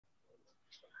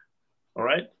All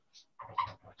right.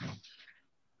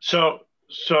 So,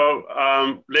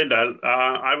 Linda,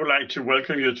 I would like to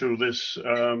welcome you to this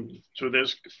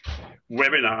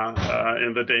webinar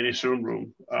in the Danish Zoom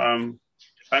room.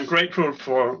 I'm grateful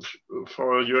for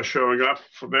your showing up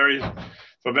for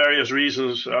various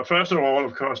reasons. First of all,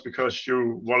 of course, because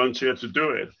you volunteered to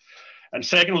do it, and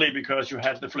secondly, because you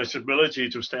had the flexibility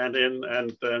to stand in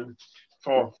and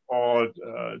for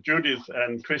Judith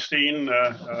and Christine,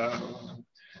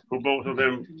 who both of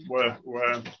them were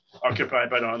occupied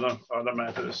by other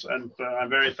matters, and I'm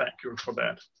very thankful for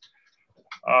that.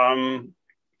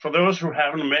 For those who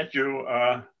haven't met you,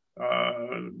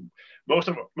 most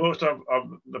of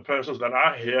the persons that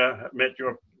are here met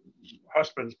your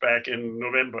husbands back in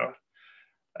November,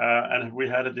 and we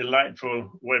had a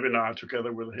delightful webinar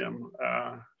together with him.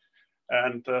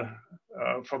 And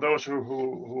for those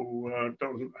who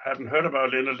haven't heard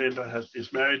about Linda, Linda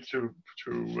is married to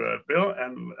Bill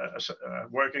and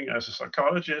working as a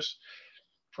psychologist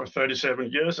for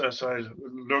 37 years, as I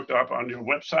looked up on your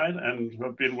website, and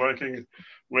have been working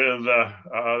with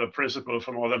the principal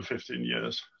for more than 15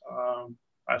 years.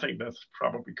 I think that's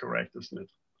probably correct, isn't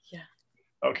it? Yeah.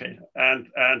 Okay, and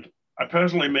I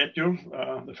personally met you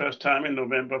the first time in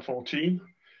November 14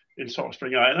 in Salt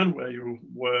Spring Island, where you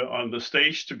were on the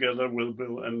stage together with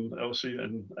Bill and Elsie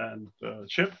and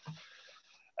Chip.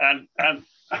 And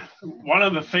one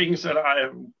of the things that I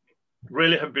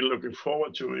really have been looking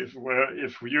forward to is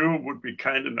if you would be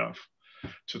kind enough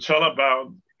to tell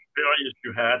about the experience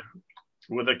you had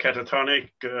with a catatonic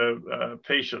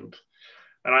patient.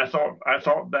 And I thought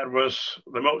that was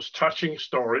the most touching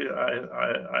story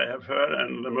I have heard,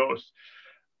 and the most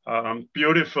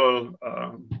beautiful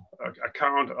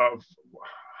account of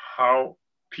how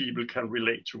people can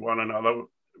relate to one another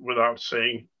without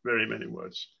saying very many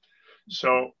words.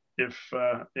 So if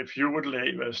you would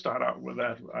start out with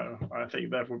that, I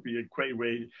think that would be a great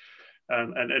way.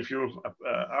 And if you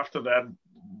after that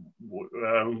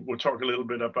we'll talk a little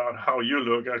bit about how you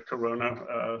look at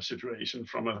Corona situation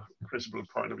from a principal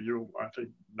point of view. I think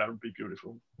that would be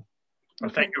beautiful.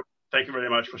 Okay. Thank you very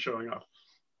much for showing up.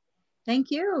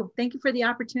 Thank you. Thank you for the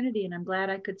opportunity, and I'm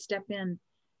glad I could step in.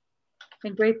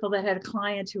 I'm grateful that I had a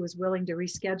client who was willing to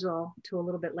reschedule to a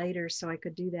little bit later so I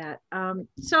could do that.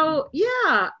 So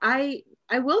yeah, I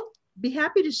will be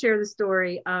happy to share the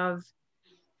story of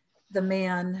the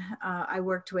man I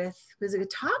worked with, because it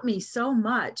taught me so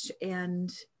much,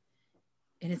 and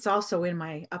it's also in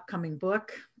my upcoming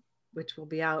book, which will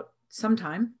be out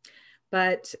sometime.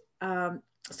 But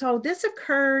so this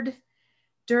occurred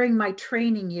during my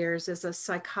training years as a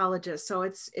psychologist. So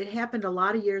it happened a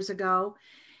lot of years ago,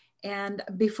 and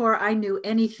before I knew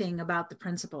anything about the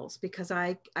principles, because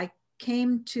I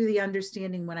came to the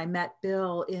understanding when I met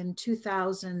Bill in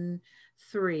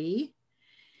 2003,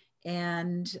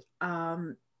 and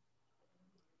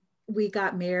we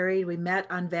got married. We met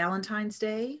on Valentine's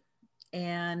Day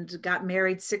and got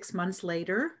married 6 months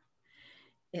later.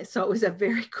 So it was a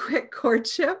very quick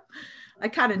courtship. I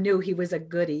kind of knew he was a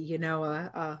goodie, you know,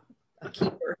 a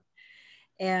keeper.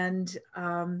 And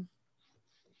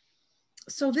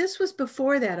so this was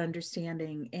before that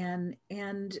understanding.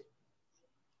 And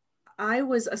I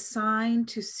was assigned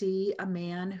to see a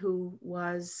man who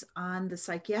was on the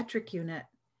psychiatric unit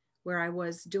where I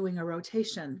was doing a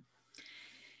rotation.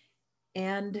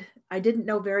 And I didn't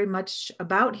know very much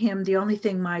about him. The only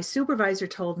thing my supervisor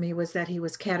told me was that he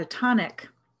was catatonic.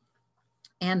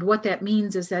 And what that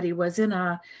means is that he was in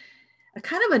a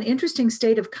kind of an interesting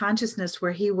state of consciousness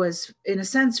where he was, in a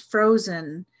sense,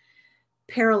 frozen,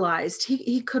 paralyzed.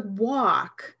 He could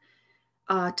walk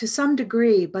to some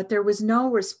degree, but there was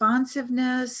no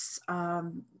responsiveness.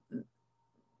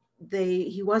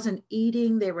 He wasn't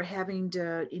eating. They were having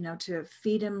to, to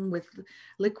feed him with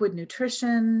liquid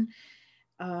nutrition.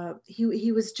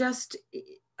 He was just,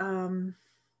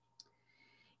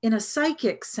 in a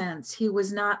psychic sense, he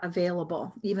was not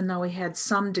available, even though he had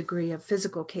some degree of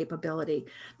physical capability.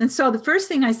 And so the first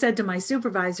thing I said to my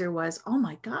supervisor was, oh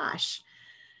my gosh,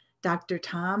 Dr.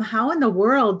 Tom, how in the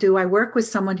world do I work with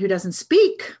someone who doesn't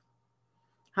speak?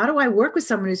 How do I work with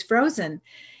someone who's frozen?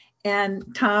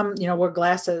 And Tom, wore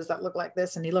glasses that look like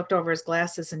this. And he looked over his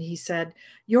glasses and he said,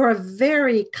 you're a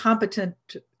very competent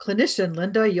clinician,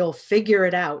 Linda. You'll figure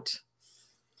it out.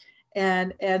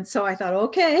 And so I thought,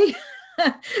 okay.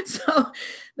 So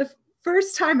the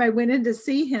first time I went in to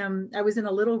see him, I was in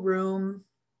a little room.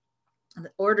 The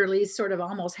orderlies sort of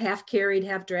almost half carried,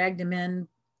 half dragged him in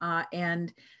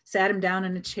and sat him down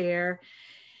in a chair.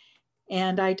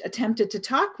 And I attempted to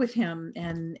talk with him,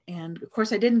 and of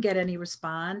course I didn't get any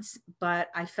response, but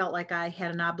I felt like I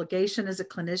had an obligation as a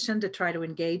clinician to try to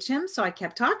engage him. So I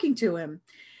kept talking to him,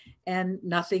 and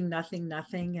nothing, nothing,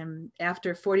 nothing. And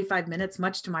after 45 minutes,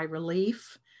 much to my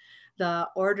relief, the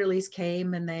orderlies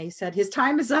came and they said, his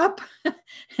time is up,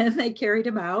 and they carried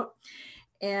him out.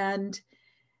 And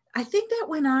I think that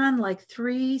went on like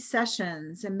 3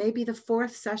 sessions, and maybe the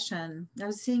 4th session, I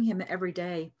was seeing him every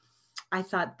day. I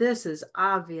thought, this is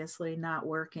obviously not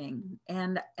working.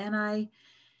 And I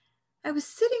was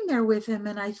sitting there with him,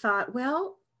 and I thought,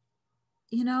 well,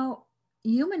 you know,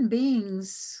 human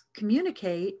beings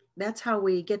communicate. That's how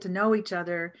we get to know each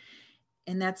other.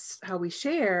 And that's how we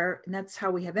share. And that's how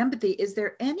we have empathy. Is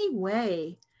there any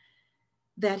way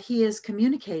that he is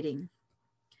communicating?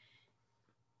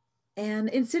 And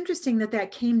it's interesting that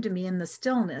that came to me in the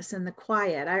stillness and the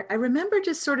quiet. I remember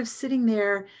just sort of sitting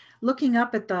there looking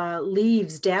up at the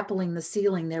leaves dappling the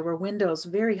ceiling. There were windows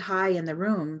very high in the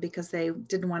room because they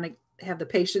didn't want to have the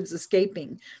patients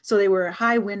escaping. So they were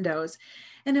high windows.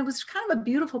 And it was kind of a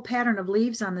beautiful pattern of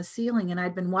leaves on the ceiling. And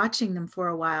I'd been watching them for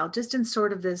a while, just in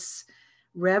sort of this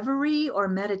reverie or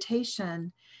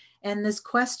meditation. And this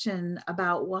question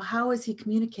about, well, how is he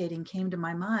communicating came to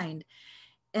my mind.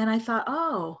 And I thought,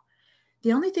 oh,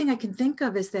 the only thing I can think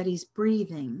of is that he's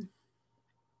breathing.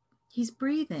 He's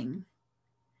breathing.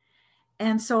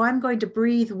 And so I'm going to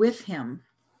breathe with him.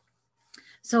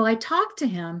 So I talked to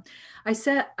him. I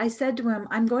said to him,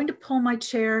 I'm going to pull my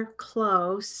chair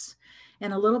close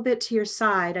and a little bit to your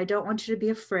side. I don't want you to be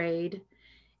afraid.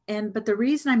 But the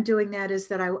reason I'm doing that is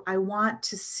that I want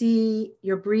to see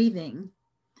your breathing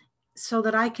so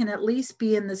that I can at least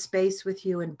be in the space with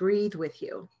you and breathe with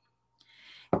you.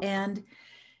 And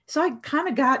so I kind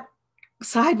of got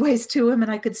sideways to him,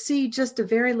 and I could see just a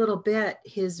very little bit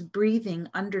his breathing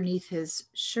underneath his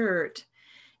shirt.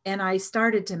 And I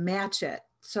started to match it.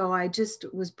 So I just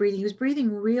was breathing. He was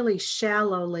breathing really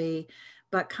shallowly,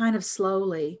 but kind of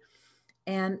slowly.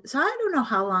 And so I don't know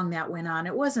how long that went on.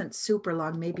 It wasn't super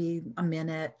long, maybe a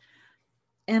minute.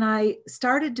 And I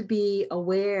started to be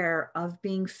aware of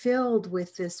being filled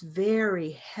with this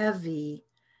very heavy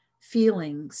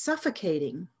feeling,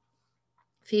 suffocating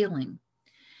feeling.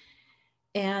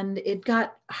 And it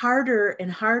got harder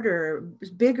and harder,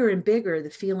 bigger and bigger, the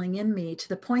feeling in me, to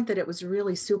the point that it was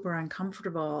really super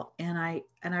uncomfortable. And I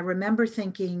remember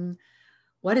thinking,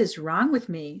 what is wrong with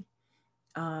me?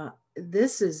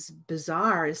 This is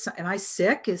bizarre. Am I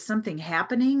sick? Is something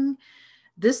happening?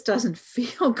 This doesn't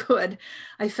feel good.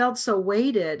 I felt so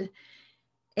weighted.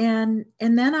 And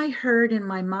then I heard in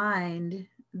my mind,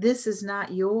 this is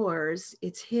not yours,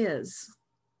 it's his.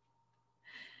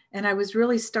 And I was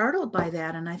really startled by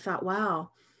that. And I thought,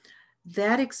 wow,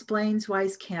 that explains why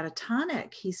he's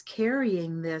catatonic. He's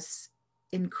carrying this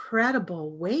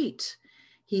incredible weight.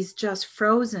 He's just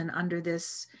frozen under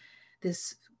this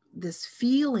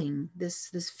feeling,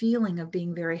 this feeling of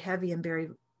being very heavy and very,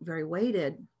 very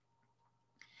weighted.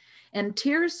 And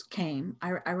tears came.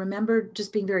 I remember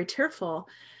just being very tearful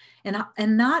and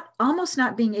almost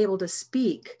not being able to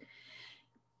speak.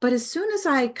 But as soon as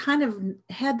I kind of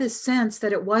had this sense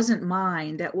that it wasn't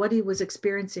mine, that what he was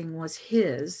experiencing was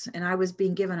his, and I was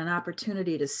being given an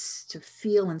opportunity to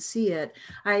feel and see it,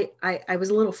 I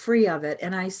was a little free of it,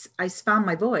 and I found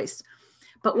my voice.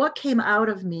 But what came out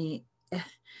of me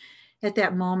at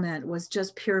that moment was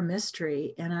just pure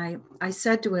mystery. And I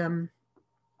said to him,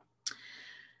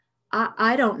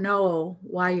 I don't know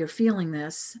why you're feeling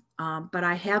this, but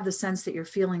I have the sense that you're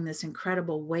feeling this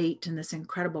incredible weight and this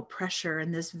incredible pressure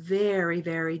and this very,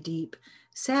 very deep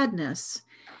sadness.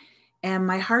 And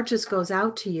my heart just goes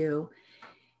out to you.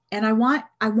 And I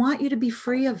want you to be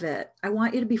free of it. I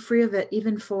want you to be free of it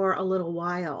even for a little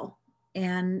while.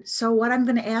 And so what I'm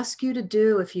going to ask you to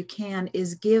do, if you can,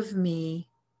 is give me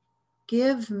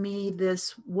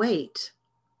this weight,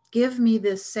 give me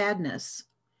this sadness,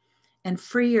 and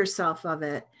free yourself of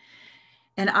it.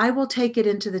 And I will take it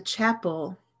into the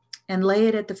chapel and lay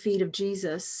it at the feet of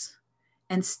Jesus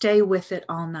and stay with it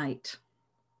all night.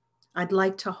 I'd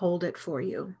like to hold it for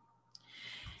you.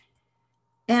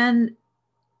 And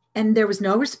there was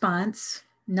no response,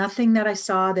 nothing that I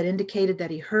saw that indicated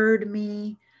that he heard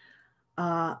me,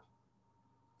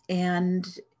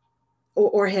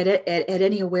 or had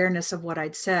any awareness of what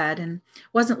I'd said. And it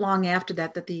wasn't long after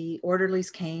that the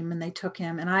orderlies came and they took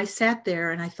him. And I sat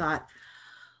there and I thought,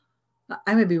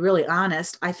 I'm going to be really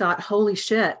honest. I thought, holy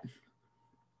shit,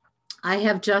 I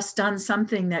have just done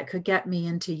something that could get me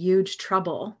into huge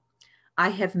trouble. I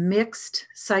have mixed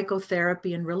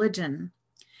psychotherapy and religion.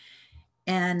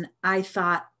 And I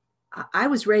thought, I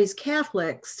was raised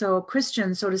Catholic, so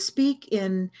Christian, so to speak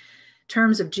in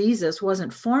terms of Jesus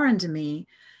wasn't foreign to me,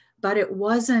 but it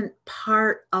wasn't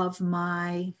part of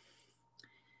my,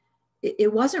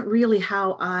 it wasn't really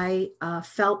how I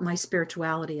felt my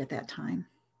spirituality at that time.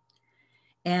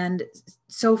 And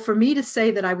so for me to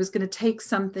say that I was going to take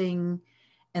something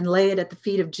and lay it at the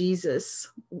feet of Jesus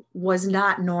was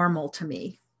not normal to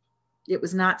me. It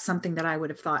was not something that I would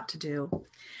have thought to do.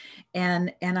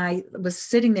 And I was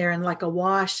sitting there in like a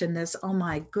wash in this, oh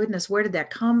my goodness, where did that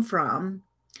come from?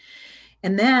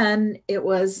 And then it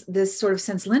was this sort of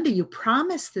sense, Linda, you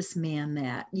promised this man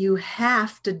that you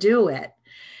have to do it.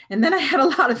 And then I had a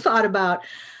lot of thought about,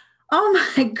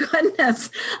 oh my goodness,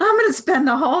 I'm going to spend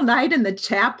the whole night in the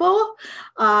chapel.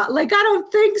 Like, I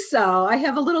don't think so. I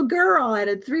have a little girl and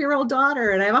a 3-year-old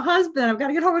daughter, and I have a husband. I've got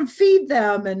to get home and feed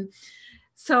them. And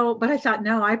so, but I thought,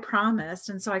 no, I promised.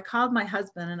 And so I called my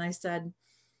husband and I said,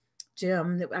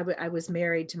 Jim, I was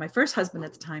married to my first husband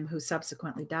at the time, who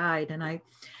subsequently died. And I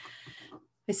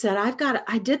said,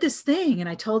 I did this thing. And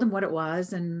I told him what it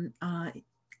was. And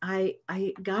I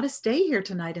got to stay here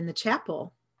tonight in the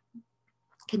chapel.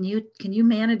 Can you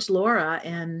manage Laura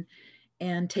and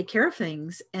take care of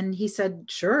things? And he said,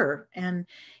 sure. And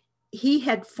he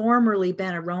had formerly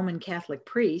been a Roman Catholic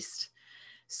priest.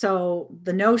 So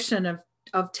the notion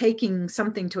of taking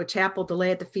something to a chapel to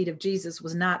lay at the feet of Jesus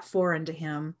was not foreign to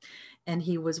him. And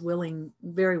he was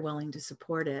very willing to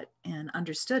support it and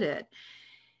understood it.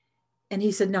 And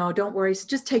he said, no, don't worry. So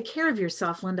just take care of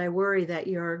yourself, Linda. I worry that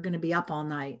you're going to be up all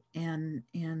night and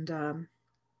do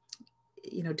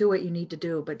what you need to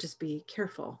do, but just be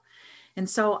careful. And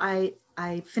so I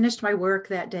finished my work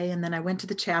that day, and then I went to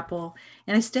the chapel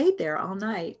and I stayed there all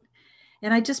night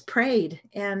and I just prayed.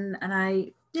 And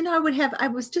I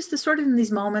was just the sort of in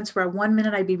these moments where one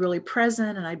minute I'd be really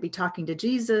present and I'd be talking to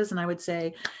Jesus and I would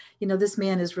say, this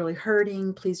man is really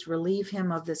hurting. Please relieve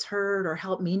him of this hurt or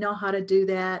help me know how to do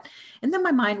that. And then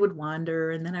my mind would wander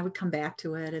and then I would come back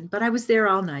to it. But I was there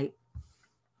all night.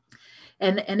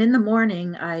 And in the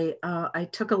morning, I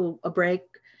took a break,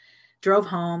 drove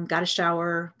home, got a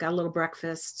shower, got a little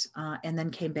breakfast, and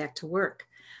then came back to work.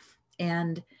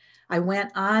 And I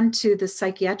went on to the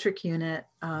psychiatric unit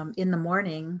in the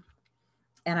morning,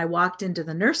 and I walked into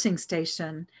the nursing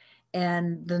station,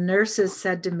 and the nurses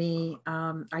said to me,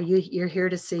 you're here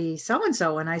to see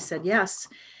so-and-so? And I said, yes.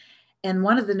 And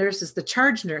one of the nurses, the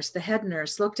charge nurse, the head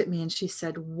nurse, looked at me and she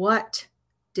said, what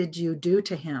did you do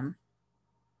to him?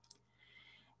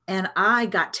 And I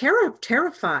got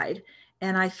terrified.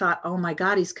 And I thought, oh my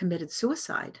God, he's committed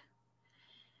suicide.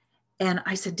 And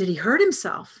I said, did he hurt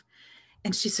himself?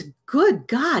 And she said, good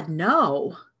God,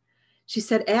 no. She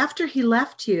said, after he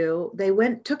left you, they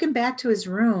took him back to his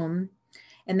room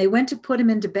and they went to put him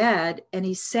into bed, and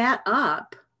he sat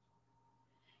up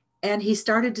and he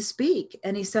started to speak.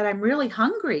 And he said, I'm really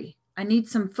hungry. I need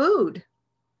some food.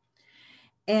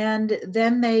 And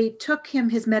then they took him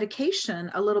his medication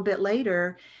a little bit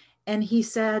later. And he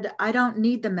said, I don't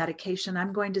need the medication.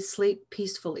 I'm going to sleep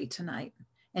peacefully tonight.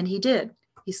 And he did.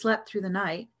 He slept through the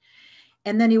night.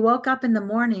 And then he woke up in the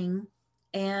morning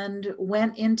and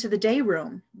went into the day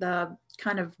room, the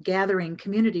kind of gathering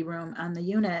community room on the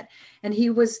unit. And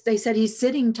they said, he's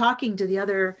sitting talking to the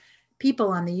other people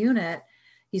on the unit.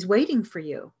 He's waiting for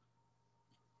you.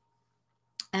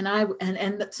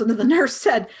 And so the nurse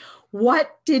said,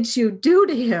 what did you do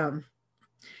to him?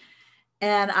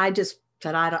 And I just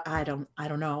said, I don't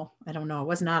know. I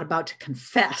was not about to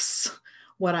confess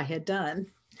what I had done.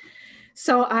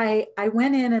 So I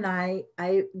went in and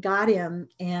I got him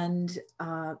and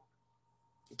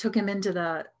took him into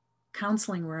the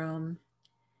counseling room.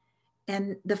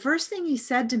 And the first thing he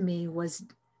said to me was,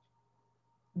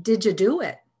 did you do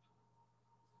it?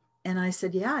 And I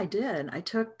said, yeah, I did. I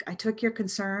took your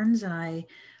concerns and I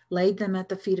laid them at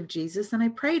the feet of Jesus and I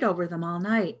prayed over them all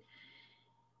night.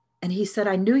 And he said,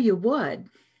 I knew you would.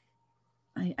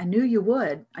 I knew you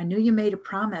would. I knew you made a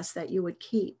promise that you would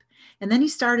keep. And then he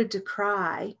started to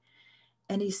cry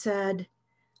and he said,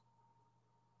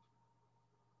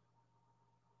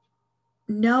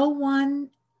 no one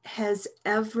has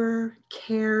ever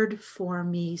cared for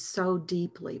me so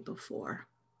deeply before.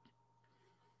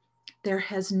 There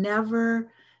has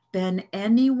never been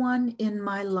anyone in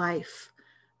my life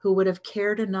who would have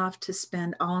cared enough to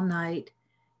spend all night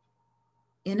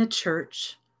in a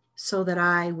church so that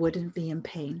I wouldn't be in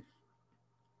pain.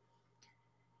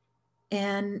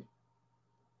 And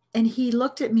he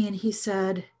looked at me and he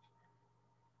said,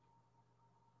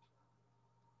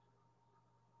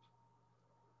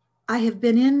 I have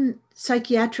been in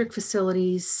psychiatric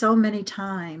facilities so many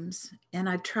times, and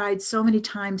I've tried so many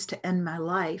times to end my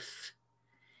life.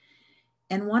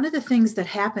 And one of the things that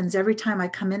happens every time I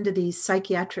come into these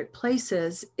psychiatric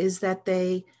places is that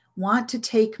they want to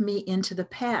take me into the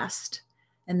past,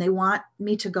 and they want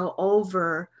me to go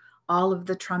over all of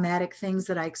the traumatic things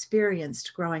that I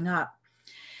experienced growing up.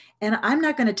 And I'm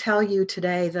not going to tell you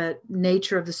today the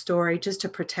nature of the story just to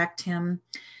protect him.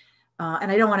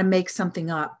 And I don't want to make something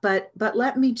up, but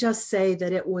let me just say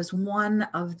that it was one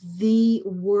of the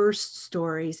worst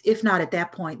stories, if not at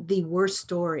that point, the worst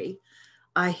story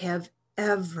I have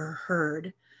ever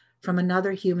heard from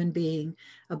another human being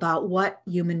about what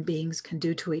human beings can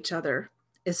do to each other,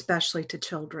 especially to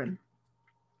children.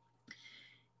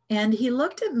 And he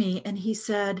looked at me and he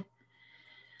said,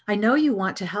 I know you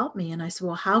want to help me. And I said,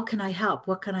 well, how can I help?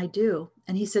 What can I do?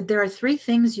 And he said, there are three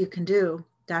things you can do,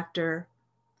 Doctor.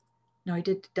 No, I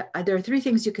did. There are three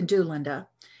things you can do, Linda.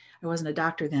 I wasn't a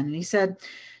doctor then. And he said,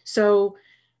 so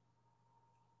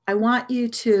I want you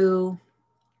to,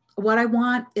 what I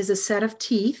want is a set of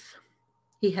teeth.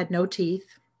 He had no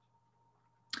teeth.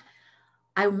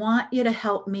 I want you to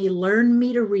help me learn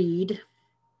me to read.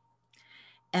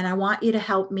 And I want you to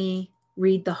help me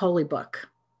read the Holy Book.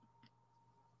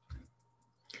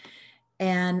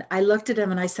 And I looked at him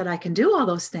and I said, I can do all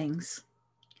those things.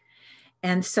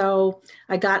 And so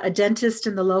I got a dentist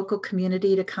in the local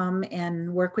community to come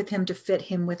and work with him to fit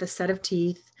him with a set of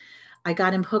teeth. I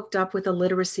got him hooked up with a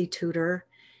literacy tutor,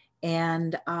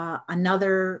 and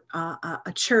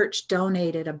a church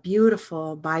donated a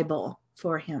beautiful Bible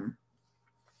for him.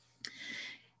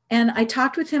 And I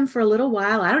talked with him for a little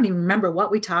while. I don't even remember what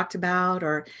we talked about,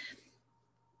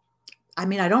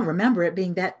 I don't remember it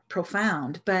being that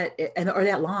profound, or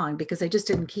that long, because I just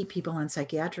didn't keep people in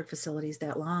psychiatric facilities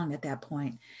that long at that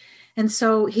point. And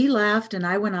so he left and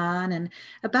I went on. And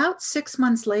about 6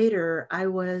 months later, I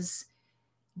was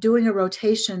doing a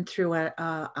rotation through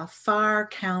a far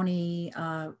county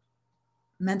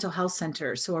mental health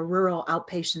center, so a rural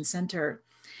outpatient center.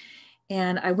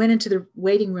 And I went into the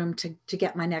waiting room to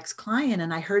get my next client.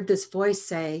 And I heard this voice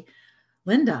say,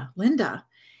 Linda, Linda.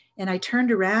 And I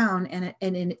turned around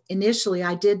and initially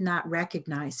I did not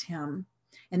recognize him.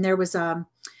 And there was an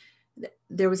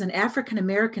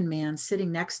African-American man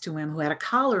sitting next to him who had a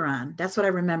collar on. That's what I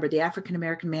remember, the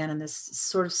African-American man and this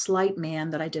sort of slight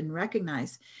man that I didn't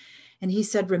recognize. And he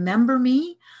said, remember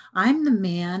me? I'm the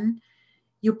man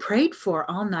you prayed for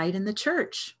all night in the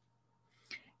church.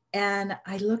 And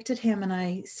I looked at him and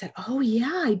I said, oh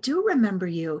yeah, I do remember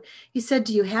you. He said,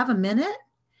 do you have a minute?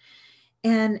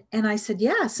 And I said,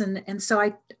 yes. And so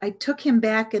I took him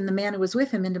back and the man who was with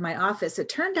him into my office. It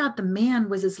turned out the man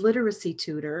was his literacy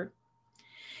tutor,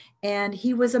 and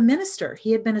he was a minister.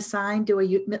 He had been assigned to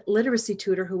a literacy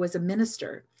tutor who was a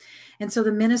minister. And so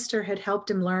the minister had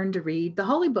helped him learn to read the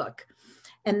Holy Book.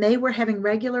 And they were having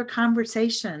regular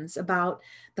conversations about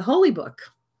the Holy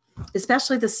Book,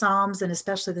 especially the Psalms and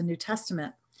especially the New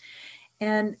Testament.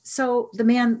 And so the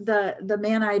man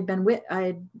I had been with, I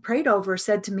had prayed over,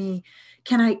 said to me,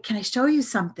 can I show you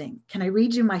something? Can I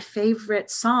read you my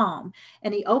favorite Psalm?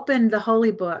 And he opened the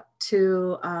Holy Book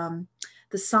to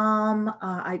the Psalm,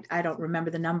 I don't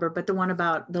remember the number, but the one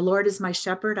about the Lord is my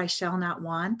shepherd, I shall not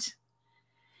want.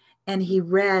 And he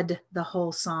read the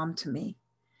whole Psalm to me,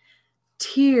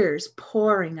 tears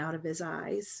pouring out of his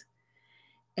eyes.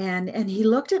 And he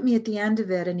looked at me at the end of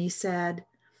it and he said,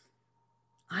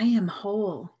 I am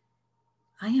whole.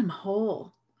 I am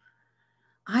whole.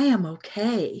 I am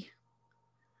okay.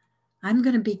 I'm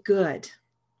going to be good.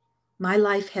 My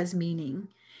life has meaning.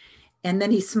 And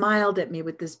then he smiled at me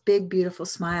with this big, beautiful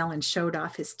smile and showed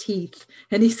off his teeth.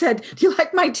 And he said, do you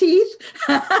like my teeth?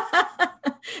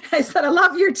 I said, I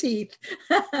love your teeth.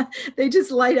 They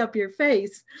just light up your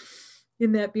face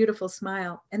in that beautiful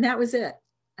smile. And that was it.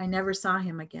 I never saw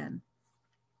him again.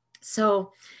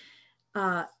 So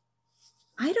I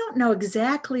don't know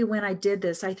exactly when I did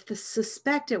this. I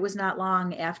suspect it was not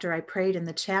long after I prayed in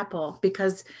the chapel,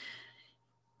 because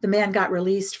the man got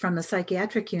released from the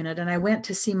psychiatric unit and I went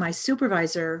to see my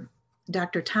supervisor,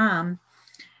 Dr. Tom.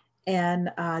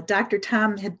 And Dr.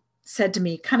 Tom had said to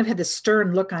me, kind of had this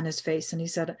stern look on his face. And he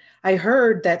said, I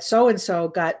heard that so-and-so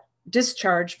got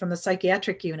discharged from the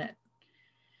psychiatric unit.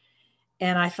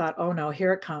 And I thought, oh no,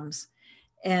 here it comes.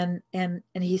 And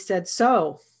he said,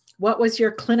 so what was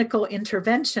your clinical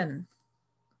intervention?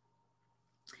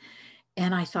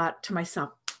 And I thought to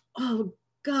myself, oh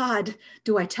God,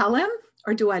 do I tell him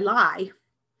or do I lie?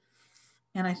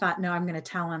 And I thought, no, I'm going to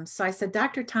tell him. So I said,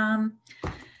 Dr. Tom,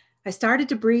 I started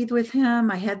to breathe with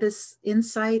him. I had this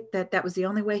insight that was the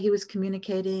only way he was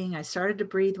communicating. I started to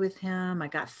breathe with him. I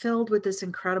got filled with this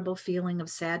incredible feeling of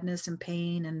sadness and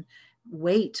pain and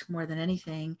weight more than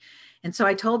anything. And so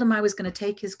I told him I was going to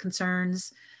take his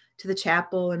concerns to the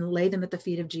chapel and lay them at the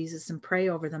feet of Jesus and pray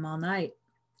over them all night.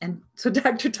 And so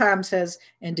Dr. Tom says,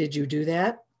 and did you do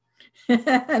that?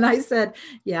 And I said,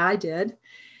 yeah, I did.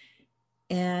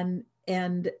 And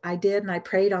I did, and I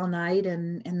prayed all night,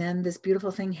 and then this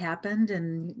beautiful thing happened.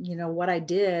 And you know what I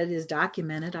did is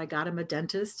documented. I got him a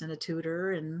dentist and a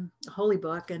tutor and a holy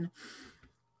book, and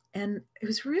it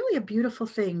was really a beautiful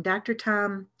thing. Dr.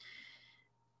 Tom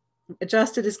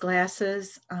adjusted his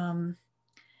glasses, and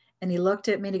he looked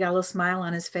at me, and he got a little smile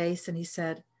on his face, and he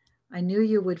said, I knew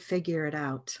you would figure it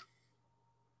out.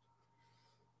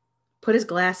 Put his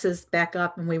glasses back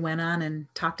up, and we went on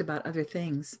and talked about other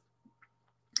things.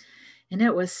 And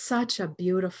it was such a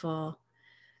beautiful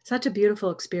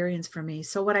experience for me.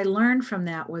 So what I learned from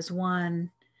that was,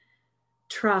 one,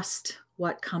 trust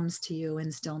what comes to you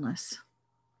in stillness.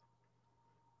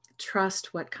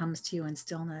 Trust what comes to you in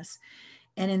stillness.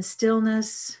 And in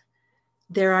stillness,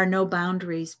 there are no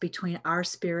boundaries between our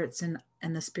spirits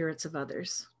and the spirits of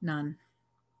others, none.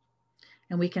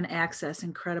 And we can access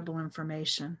incredible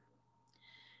information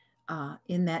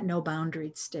in that no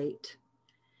boundaried state.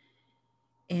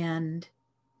 And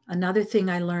another thing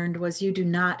I learned was, you do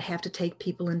not have to take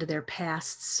people into their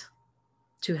pasts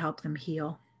to help them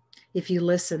heal. If you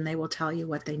listen, they will tell you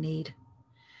what they need.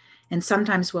 And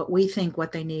sometimes what we think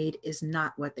what they need is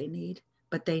not what they need,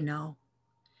 but they know.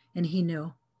 And he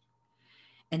knew.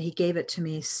 And he gave it to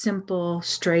me simple,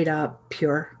 straight up,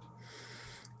 pure.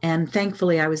 And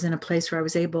thankfully, I was in a place where I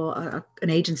was able, an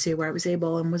agency where I was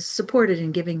able and was supported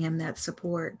in giving him that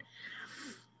support.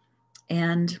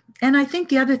 And I think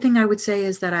the other thing I would say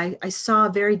is that I saw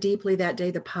very deeply that day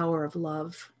the power of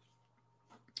love.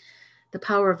 The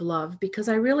power of love, because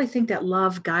I really think that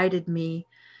love guided me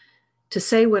to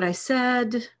say what I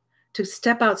said, to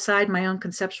step outside my own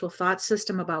conceptual thought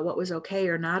system about what was okay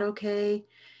or not okay,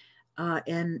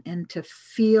 and to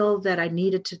feel that I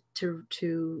needed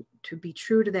to be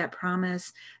true to that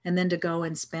promise, and then to go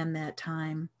and spend that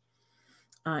time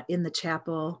in the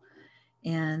chapel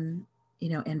and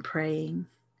praying,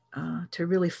 to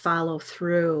really follow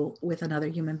through with another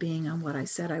human being on what I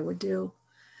said I would do.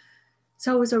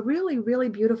 So it was a really, really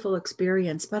beautiful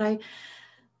experience. But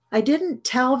I didn't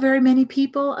tell very many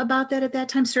people about that at that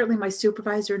time. Certainly my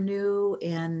supervisor knew,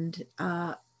 and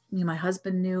my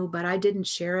husband knew, but I didn't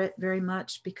share it very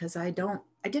much because I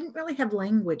didn't really have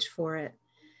language for it.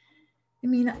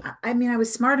 I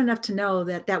was smart enough to know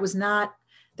that was not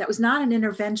an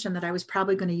intervention that I was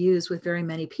probably going to use with very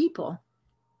many people.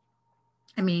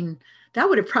 That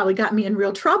would have probably got me in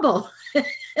real trouble.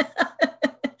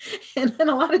 And in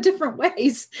a lot of different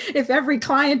ways. If every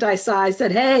client I saw, I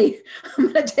said, hey,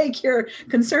 I'm going to take your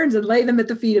concerns and lay them at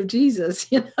the feet of Jesus,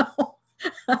 It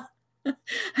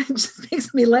just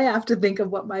makes me laugh to think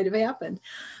of what might have happened.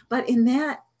 But in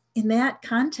that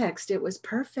context, it was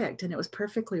perfect, and it was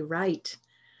perfectly right.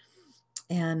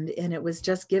 And it was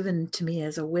just given to me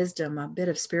as a wisdom, a bit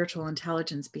of spiritual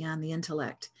intelligence beyond the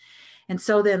intellect. And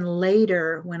so then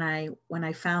later, when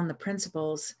I found the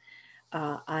principles,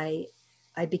 I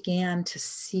began to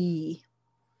see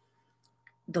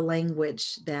the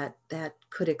language that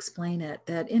could explain it.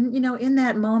 That in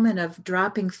that moment of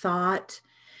dropping thought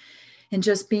and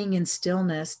just being in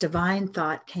stillness, divine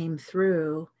thought came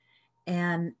through,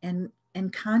 and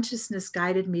consciousness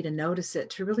guided me to notice it,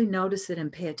 to really notice it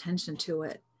and pay attention to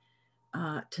it,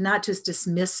 to not just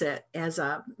dismiss it as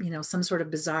some sort of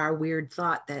bizarre, weird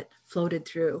thought that floated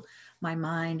through my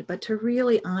mind, but to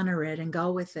really honor it and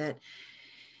go with it.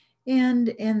 And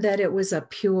that it was a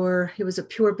pure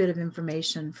bit of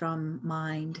information from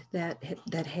mind that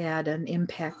had an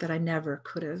impact that I never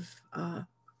could have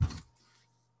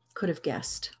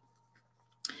guessed.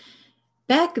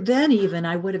 Back then, even,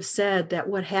 I would have said that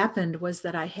what happened was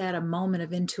that I had a moment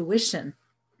of intuition.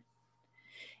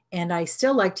 And I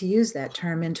still like to use that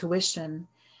term, intuition,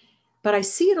 but I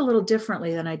see it a little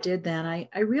differently than I did then.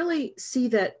 I really see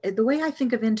that the way I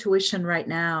think of intuition right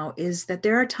now is that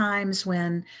there are times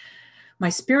when my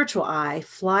spiritual eye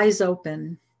flies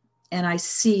open and I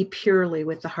see purely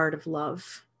with the heart of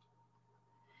love.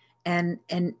 And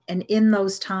in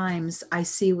those times, I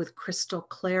see with crystal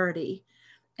clarity,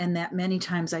 and that many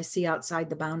times I see outside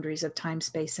the boundaries of time,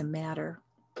 space, and matter.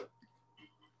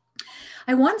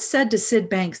 I once said to Sid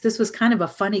Banks, this was kind of a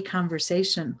funny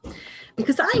conversation,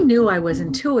 because I knew I was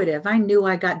intuitive. I knew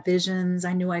I got visions.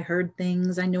 I knew I heard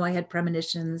things. I knew I had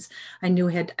premonitions. I knew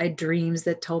I had dreams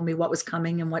that told me what was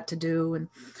coming and what to do. And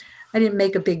I didn't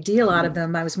make a big deal out of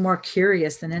them. I was more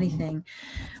curious than anything.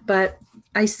 But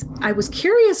I was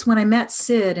curious when I met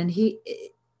Sid, and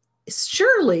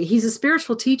surely he's a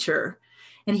spiritual teacher,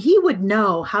 and he would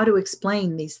know how to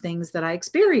explain these things that I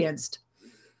experienced.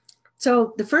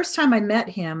 So the first time I met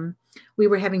him, we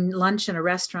were having lunch in a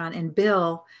restaurant and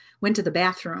Bill went to the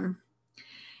bathroom.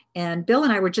 And Bill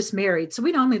and I were just married. So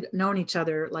we'd only known each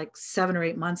other like 7 or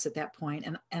 8 months at that point.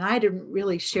 And I didn't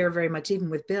really share very much, even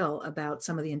with Bill, about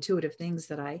some of the intuitive things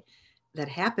that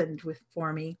happened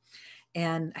for me.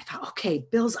 And I thought, okay,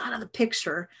 Bill's out of the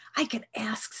picture. I can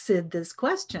ask Sid this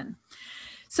question.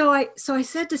 So I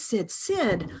said to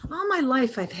Sid, all my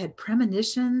life I've had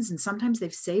premonitions, and sometimes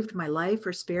they've saved my life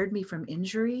or spared me from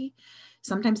injury.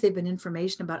 Sometimes they've been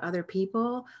information about other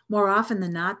people. More often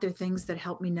than not, they're things that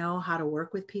help me know how to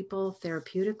work with people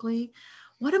therapeutically.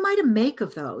 What am I to make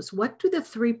of those? What do the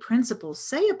 3 principles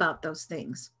say about those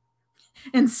things?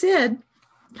 And Sid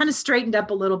kind of straightened up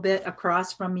a little bit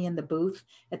across from me in the booth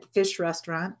at the fish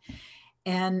restaurant.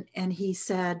 And he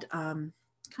said, kind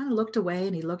of looked away,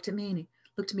 and he looked at me, and he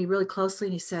looked at me really closely,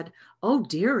 and he said, "Oh,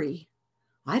 dearie,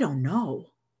 I don't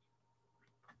know."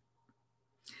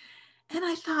 And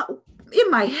I thought,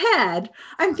 in my head,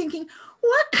 I'm thinking,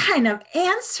 what kind of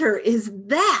answer is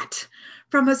that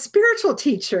from a spiritual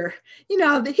teacher? You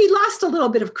know, he lost a little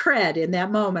bit of cred in that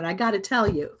moment, I got to tell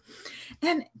you.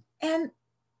 And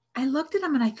I looked at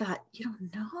him and I thought, you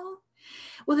don't know?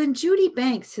 Well, then Judy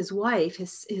Banks, his wife,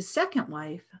 his second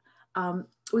wife,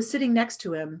 was sitting next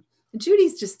to him.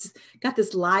 Judy's just got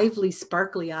this lively,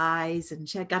 sparkly eyes, and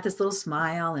she had got this little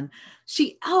smile, and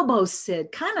she elbows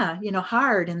Sid kind of,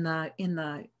 hard in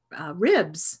the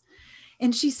ribs,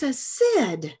 and she says,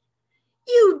 "Sid,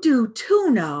 you do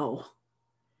too know."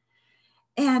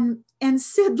 And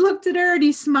Sid looked at her and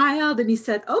he smiled and he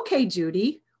said, "Okay,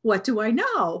 Judy, what do I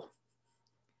know?"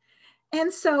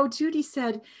 And so Judy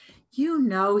said, "You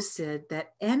know, Sid,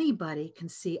 that anybody can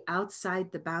see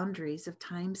outside the boundaries of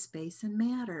time, space, and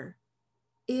matter.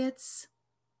 It's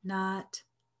not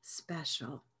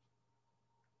special."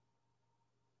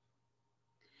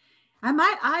 And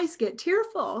my eyes get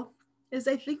tearful as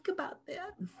I think about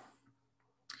that.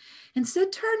 And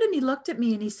Sid turned and he looked at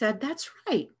me and he said, "That's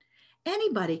right.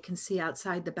 Anybody can see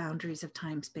outside the boundaries of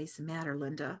time, space, and matter,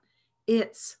 Linda.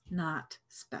 It's not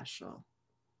special."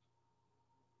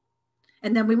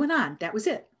 And then we went on. That was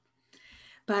it.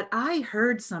 But I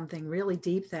heard something really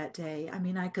deep that day. I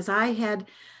mean, because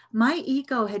my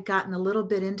ego had gotten a little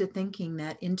bit into thinking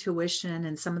that intuition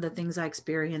and some of the things I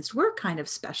experienced were kind of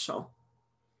special.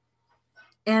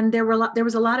 And there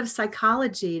was a lot of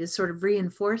psychology to sort of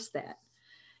reinforce that.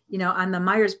 On the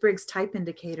Myers-Briggs type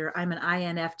indicator, I'm an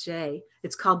INFJ.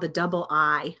 It's called the double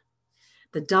I,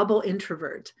 the double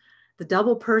introvert, the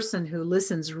double person who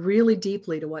listens really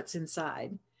deeply to what's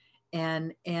inside.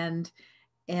 And that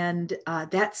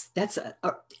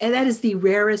is the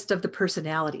rarest of the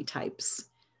personality types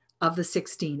of the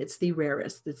 16. It's the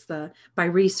rarest. It's by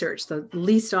research, the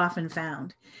least often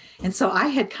found. And so I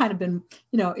had kind of been,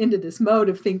 into this mode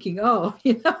of thinking, oh,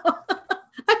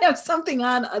 I have something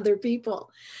on other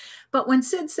people. But when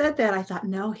Sid said that, I thought,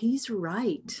 no, he's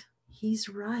right. He's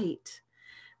right.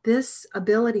 This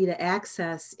ability to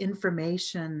access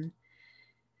information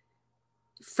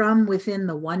from within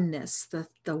the oneness,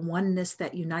 the oneness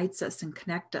that unites us and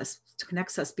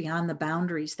connects us beyond the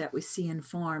boundaries that we see in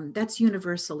form, that's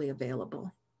universally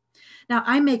available. Now,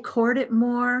 I may court it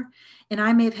more, and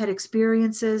I may have had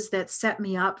experiences that set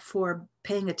me up for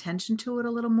paying attention to it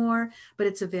a little more, but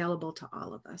it's available to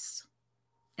all of us.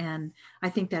 And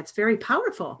I think that's very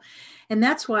powerful. And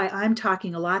that's why I'm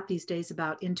talking a lot these days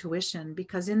about intuition,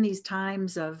 because in these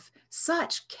times of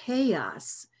such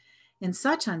chaos and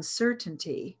such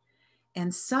uncertainty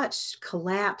and such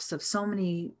collapse of so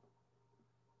many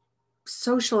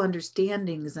social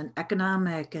understandings and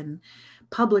economic and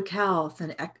public health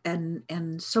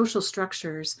and social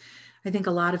structures, I think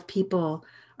a lot of people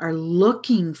are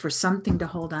looking for something to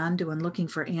hold on to and looking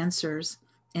for answers,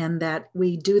 and that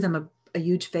we do them a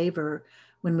huge favor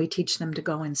when we teach them to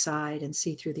go inside and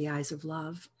see through the eyes of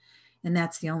love. And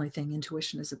that's the only thing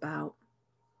intuition is about.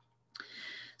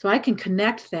 So I can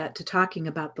connect that to talking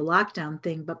about the lockdown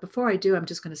thing. But before I do, I'm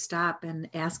just going to stop and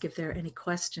ask if there are any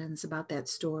questions about that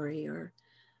story or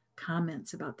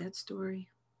comments about that story.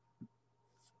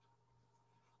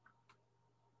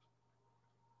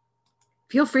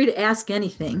 Feel free to ask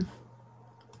anything.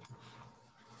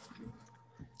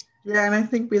 Yeah, and I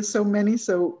think we're so many,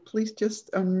 so please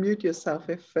just unmute yourself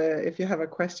if you have a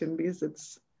question, because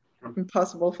it's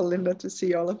impossible for Linda to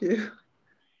see all of you.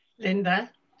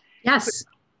 Linda? Yes.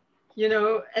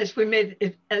 As we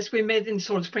met in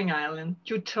Salt Spring Island,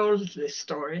 you told this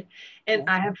story, and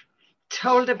I have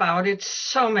told about it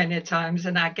so many times,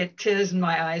 and I get tears in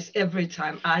my eyes every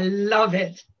time. I love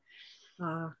it.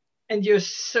 And you're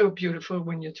so beautiful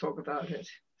when you talk about it.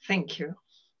 Thank you.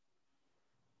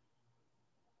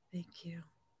 Thank you.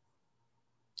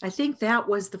 I think that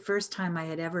was the first time I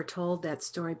had ever told that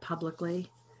story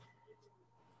publicly.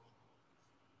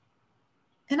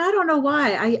 And I don't know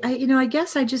why. I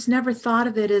guess I just never thought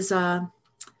of it as I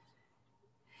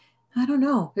don't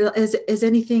know, as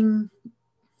anything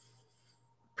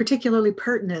particularly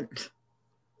pertinent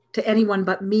to anyone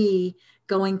but me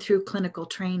going through clinical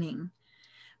training.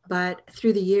 But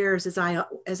through the years, as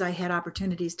I had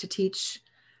opportunities to teach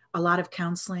a lot of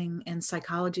counseling and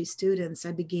psychology students,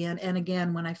 I began, and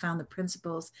again, when I found the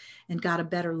principles and got a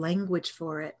better language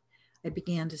for it, I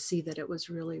began to see that it was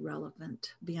really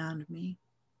relevant beyond me.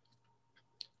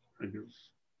 Thank you.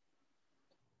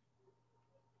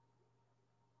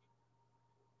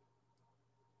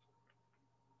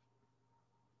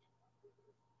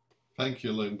 Thank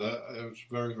you, Linda. It was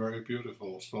a very, very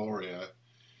beautiful story.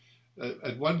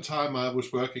 At one time, I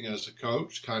was working as a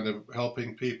coach, kind of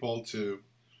helping people to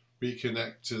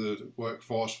reconnect to the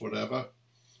workforce, whatever.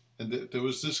 And there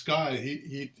was this guy.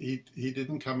 He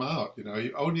didn't come out.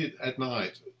 He only at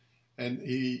night, and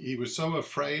he was so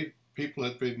afraid. People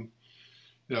had been,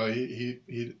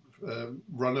 he'd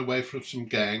run away from some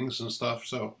gangs and stuff.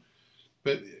 So,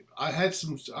 but I had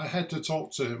to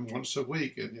talk to him once a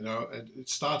week, and and it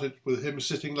started with him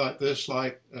sitting like this,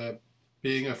 like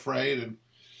being afraid, and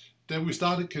then we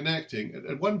started connecting.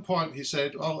 At one point, he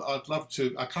said, "Oh, I'd love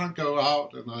to. I can't go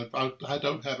out, and I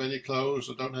don't have any clothes.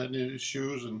 I don't have any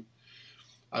shoes, and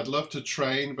I'd love to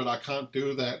train, but I can't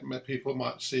do that. People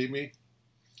might see me."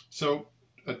 So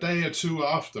a day or two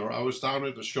after, I was down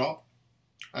at the shop,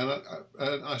 and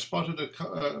I spotted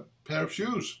a pair of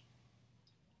shoes.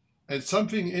 And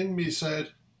something in me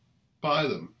said, buy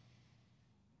them.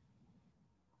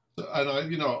 And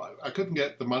I couldn't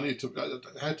get the money I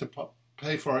had to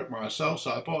pay for it myself.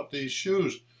 So I bought these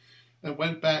shoes and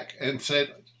went back and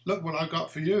said, look what I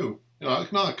got for you.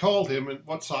 I called him and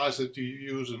what size do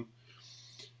you use?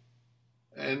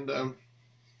 And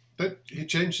that he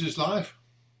changed his life.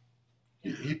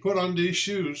 He put on these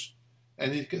shoes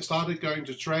and he started going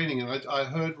to training. And I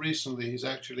heard recently he's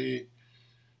actually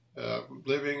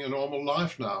living a normal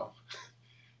life now.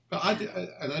 But I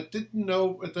didn't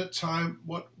know at that time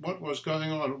what was going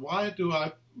on. Why do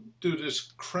I do this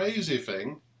crazy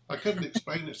thing? I couldn't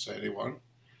explain it to anyone.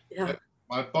 Yeah.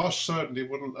 My boss certainly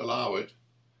wouldn't allow it.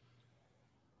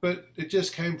 But it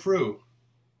just came through.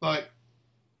 Like,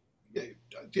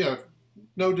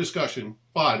 no discussion,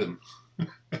 buy them.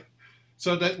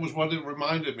 So that was what it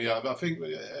reminded me of. I think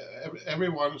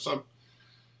everyone,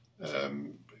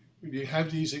 you have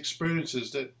these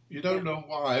experiences that you don't know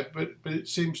why, but it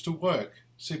seems to work.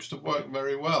 It seems to work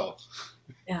very well.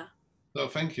 Yeah. So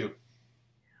thank you.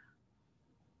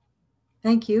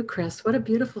 Thank you, Chris. What a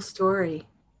beautiful story.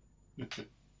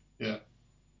 Yeah.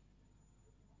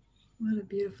 What a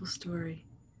beautiful story.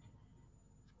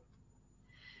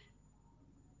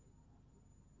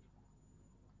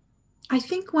 I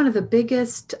think one of the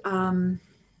biggest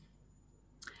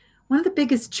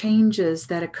changes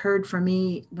that occurred for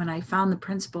me when I found the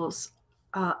principles,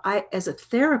 as a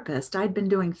therapist, I'd been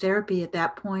doing therapy at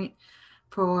that point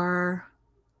for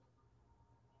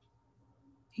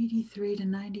 83 to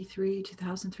 93,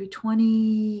 2003,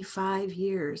 25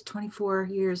 years, 24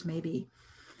 years maybe.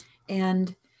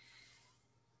 And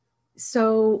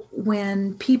so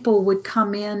when people would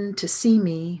come in to see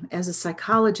me as a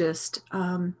psychologist,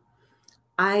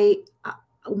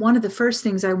 one of the first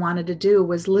things I wanted to do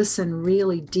was listen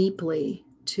really deeply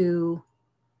to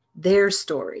their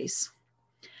stories.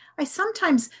 I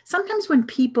sometimes when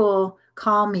people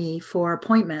call me for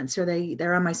appointments or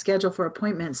they're on my schedule for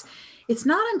appointments, it's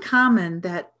not uncommon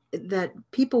that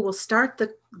people will start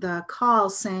the call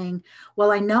saying,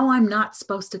 well, I know I'm not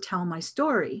supposed to tell my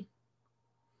story.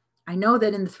 I know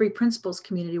that in the Three Principles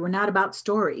community, we're not about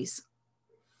stories.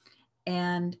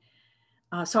 And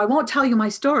so I won't tell you my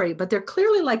story, but they're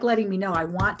clearly like letting me know I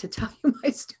want to tell you my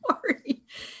story.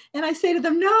 And I say to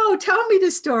them, no, tell me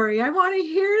the story. I want to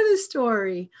hear the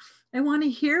story. I want to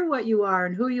hear what you are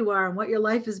and who you are and what your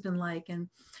life has been like and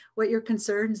what your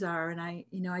concerns are. And I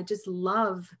just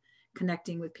love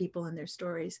connecting with people and their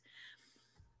stories.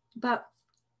 But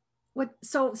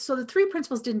so the Three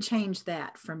Principles didn't change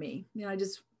that for me. I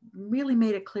just really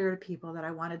made it clear to people that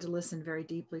I wanted to listen very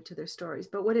deeply to their stories.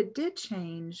 But what it did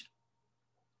change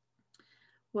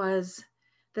was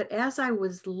that as I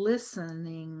was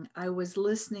listening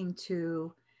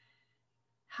to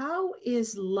how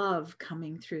is love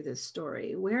coming through this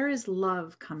story? Where is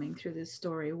love coming through this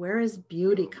story? Where is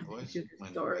beauty coming through this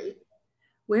story?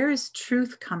 Where is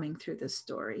truth coming through this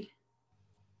story?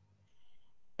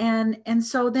 And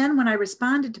so then when I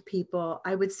responded to people,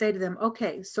 I would say to them,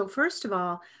 okay, so first of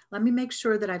all, let me make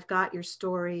sure that I've got your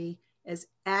story as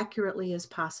accurately as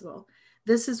possible.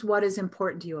 This is what is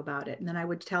important to you about it. And then I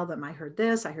would tell them, I heard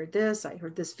this, I heard this, I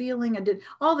heard this feeling. I did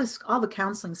all this, all the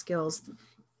counseling skills,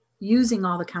 using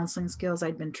all the counseling skills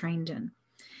I'd been trained in.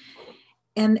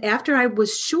 And after I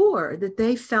was sure that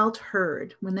they felt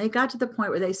heard, when they got to the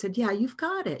point where they said, yeah, you've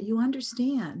got it, you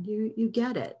understand, you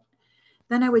get it.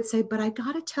 Then I would say, but I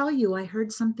got to tell you, I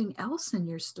heard something else in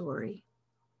your story.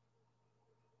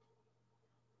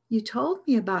 You told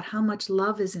me about how much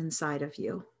love is inside of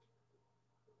you.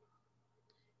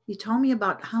 You told me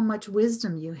about how much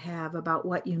wisdom you have about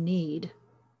what you need.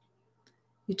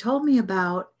 You told me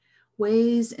about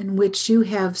ways in which you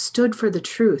have stood for the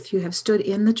truth. You have stood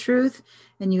in the truth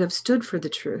and you have stood for the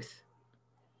truth.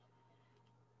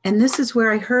 And this is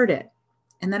where I heard it.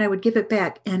 And then I would give it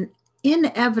back. And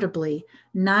inevitably,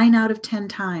 9 out of 10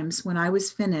 times when I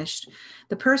was finished,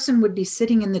 the person would be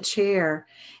sitting in the chair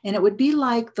and it would be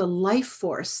like the life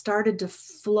force started to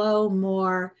flow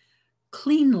more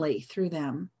cleanly through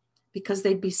them because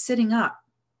they'd be sitting up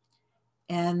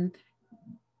and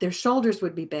their shoulders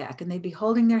would be back and they'd be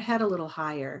holding their head a little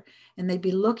higher and they'd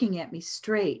be looking at me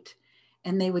straight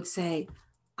and they would say,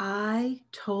 I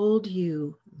told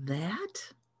you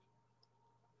that?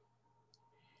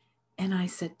 And I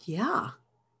said, yeah,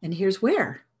 and here's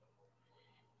where.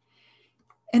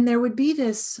 And there would be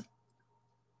this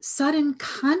sudden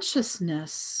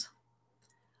consciousness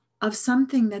of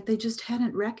something that they just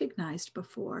hadn't recognized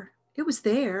before. It was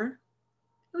there.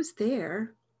 It was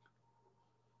there.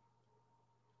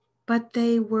 But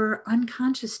they were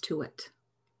unconscious to it.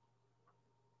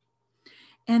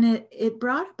 And it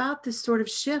brought about this sort of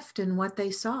shift in what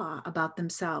they saw about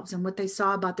themselves and what they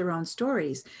saw about their own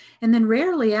stories. And then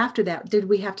rarely after that did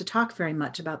we have to talk very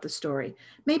much about the story,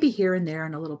 maybe here and there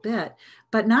and a little bit,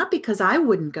 but not because I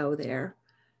wouldn't go there,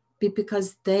 but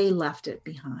because they left it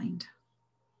behind.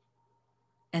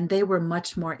 And they were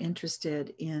much more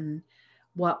interested in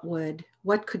what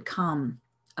could come,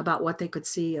 about what they could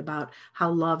see, about how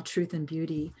love, truth, and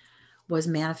beauty was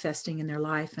manifesting in their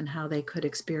life and how they could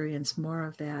experience more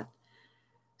of that.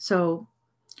 So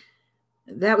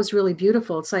that was really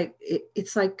beautiful. It's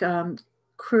like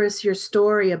Chris, your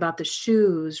story about the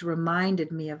shoes reminded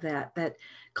me of that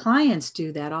clients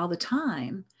do that all the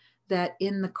time, that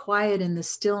in the quiet, in the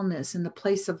stillness, in the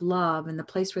place of love, in the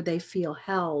place where they feel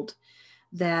held,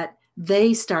 that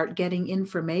they start getting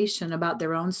information about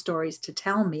their own stories to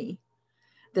tell me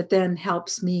that then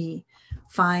helps me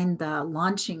find the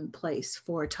launching place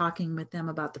for talking with them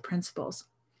about the principles.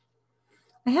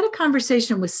 I had a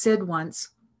conversation with Sid once.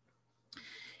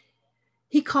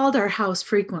 He called our house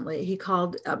frequently. He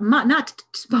called, not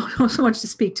so much to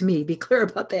speak to me, be clear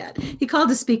about that. He called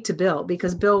to speak to Bill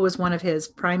because Bill was one of his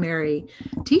primary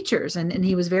teachers. And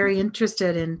he was very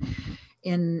interested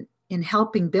in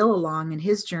helping Bill along in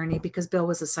his journey because Bill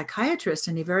was a psychiatrist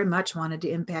and he very much wanted to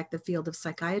impact the field of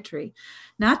psychiatry.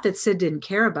 Not that Sid didn't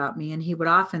care about me. And he would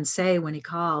often say when he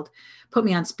called, put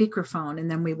me on speakerphone, and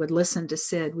then we would listen to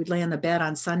Sid. We'd lay on the bed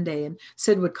on Sunday and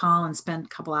Sid would call and spend a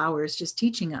couple hours just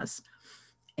teaching us.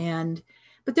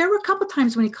 But there were a couple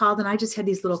times when he called and I just had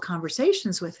these little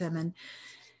conversations with him. And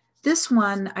this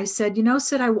one, I said,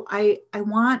 Sid, I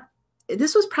want,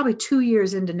 this was probably 2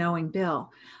 years into knowing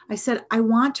Bill. I said, I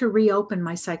want to reopen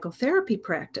my psychotherapy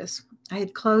practice. I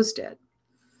had closed it.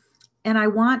 And I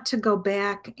want to go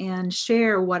back and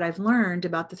share what I've learned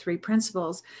about the 3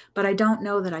 principles, but I don't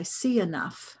know that I see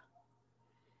enough.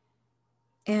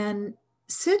 And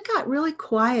Sid got really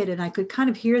quiet and I could kind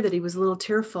of hear that he was a little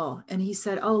tearful. And he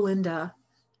said, oh, Linda,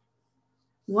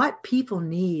 what people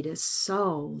need is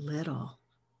so little.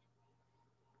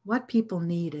 What people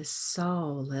need is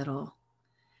so little.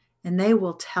 And they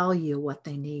will tell you what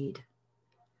they need.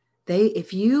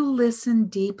 If you listen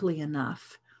deeply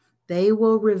enough, they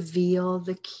will reveal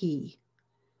the key.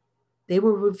 They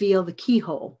will reveal the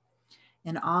keyhole.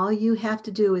 And all you have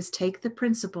to do is take the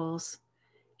principles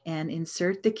and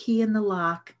insert the key in the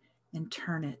lock and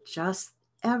turn it just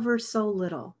ever so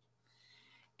little.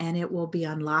 And it will be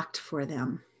unlocked for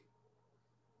them.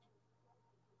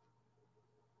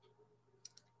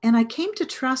 And I came to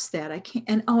trust that.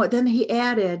 Then he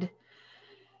added,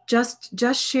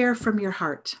 just share from your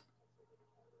heart.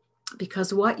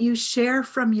 Because what you share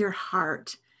from your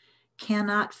heart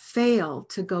cannot fail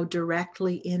to go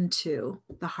directly into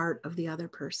the heart of the other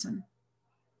person.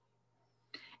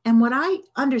 And what I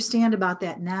understand about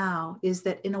that now is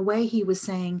that in a way he was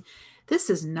saying, this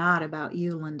is not about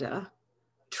you, Linda.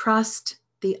 Trust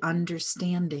the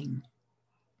understanding.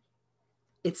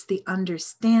 It's the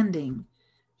understanding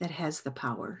that has the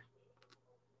power.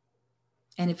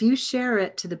 And if you share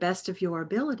it to the best of your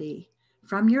ability,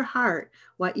 from your heart,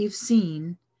 what you've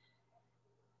seen,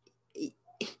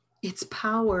 its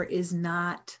power is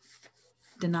not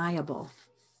deniable.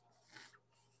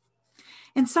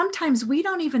 And sometimes we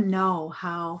don't even know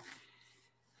how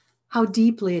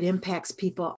deeply it impacts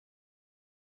people.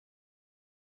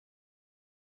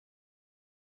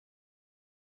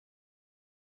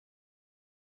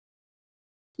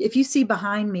 If you see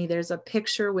behind me, there's a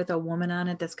picture with a woman on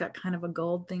it that's got kind of a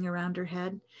gold thing around her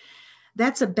head.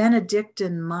 That's a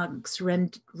Benedictine monk's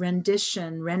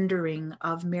rendering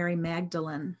of Mary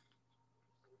Magdalene,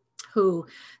 who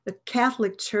the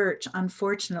Catholic Church,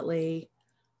 unfortunately,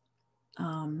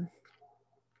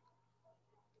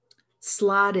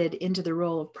 slotted into the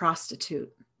role of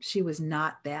prostitute. She was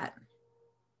not that.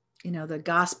 You know, the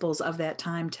Gospels of that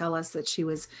time tell us that she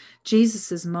was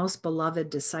Jesus's most beloved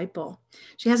disciple.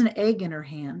 She has an egg in her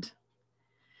hand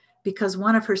because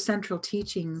one of her central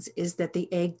teachings is that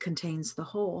the egg contains the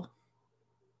whole.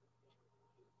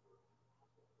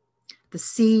 The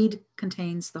seed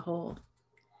contains the whole.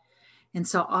 And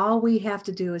so all we have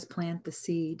to do is plant the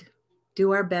seed,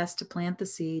 do our best to plant the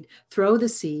seed, throw the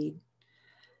seed,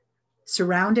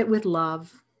 surround it with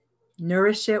love,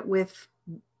 nourish it with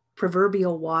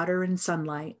proverbial water and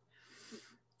sunlight,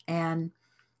 and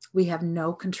we have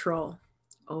no control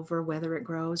over whether it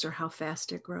grows or how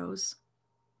fast it grows.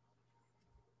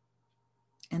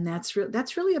 And that's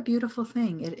really a beautiful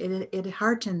thing. It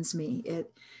heartens me.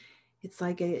 It's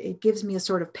like it gives me a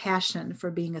sort of passion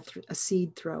for being a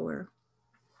seed thrower.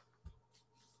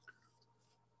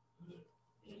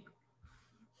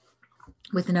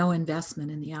 With no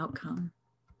investment in the outcome.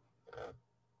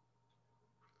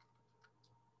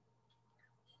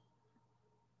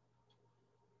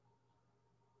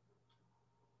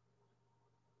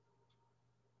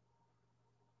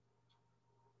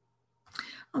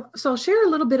 So I'll share a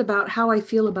little bit about how I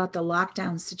feel about the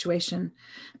lockdown situation.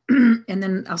 And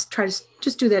then I'll try to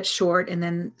just do that short and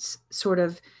then sort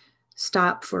of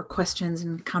stop for questions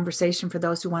and conversation for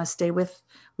those who want to stay with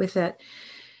it.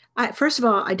 First of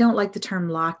all, I don't like the term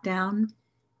lockdown.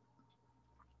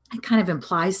 It kind of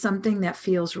implies something that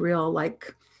feels real,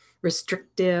 like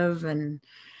restrictive and,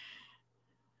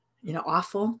 you know,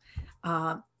 awful.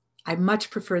 I much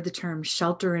prefer the term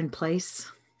shelter in place.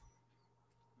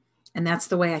 And that's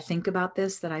the way I think about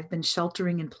this, that I've been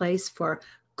sheltering in place for,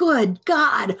 good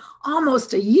God,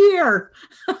 almost a year.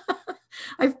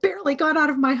 I've barely got out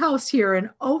of my house here in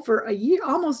over a year,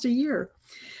 almost a year.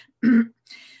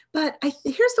 But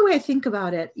here's the way I think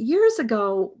about it. Years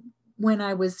ago, when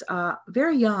I was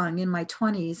very young, in my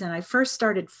 20s, and I first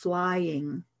started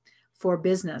flying for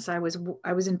business, I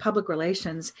was in public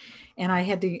relations, and I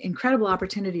had the incredible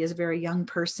opportunity as a very young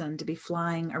person to be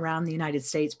flying around the United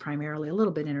States, primarily, a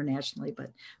little bit internationally,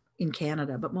 but in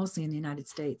Canada, but mostly in the United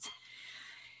States.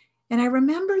 And I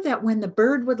remember that when the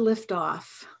bird would lift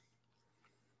off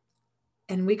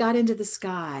and we got into the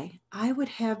sky, I would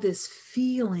have this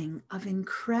feeling of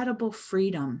incredible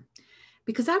freedom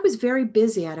because I was very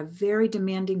busy. I had a very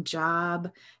demanding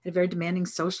job, had a very demanding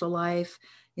social life.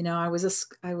 You know, I was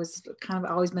kind of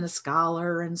always been a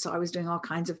scholar. And so I was doing all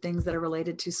kinds of things that are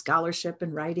related to scholarship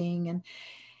and writing.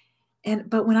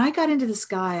 But when I got into the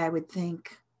sky, I would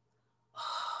think,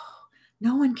 oh,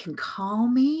 no one can call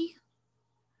me.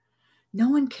 No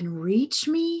one can reach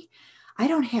me. I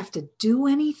don't have to do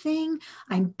anything.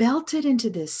 I'm belted into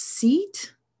this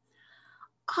seat.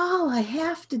 All I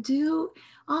have to do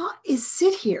is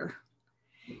sit here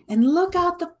and look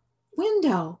out the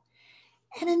window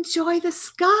and enjoy the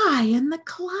sky and the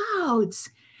clouds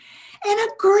and a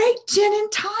great gin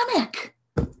and tonic.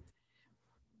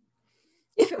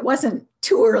 If it wasn't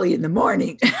too early in the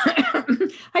morning,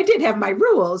 I did have my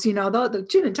rules, you know, though the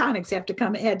gin and tonics had to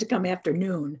come after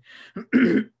noon.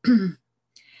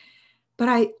 But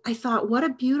I thought, what a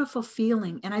beautiful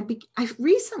feeling. And I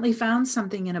recently found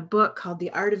something in a book called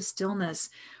The Art of Stillness,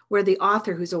 where the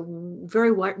author, who's a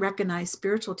very recognized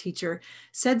spiritual teacher,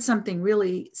 said something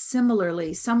really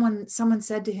similarly. Someone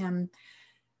said to him,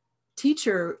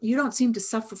 "Teacher, you don't seem to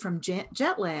suffer from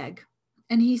jet lag."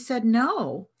 And he said,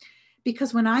 "No,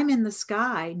 because when I'm in the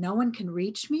sky, no one can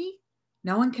reach me.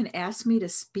 No one can ask me to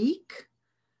speak.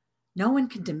 No one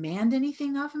can demand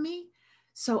anything of me.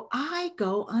 So I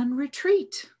go on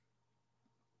retreat.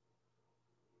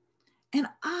 And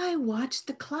I watch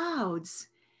the clouds.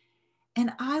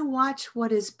 And I watch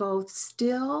what is both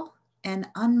still and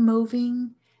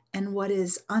unmoving and what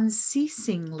is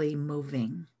unceasingly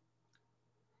moving.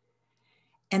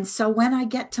 And so when I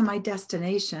get to my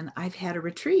destination, I've had a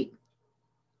retreat.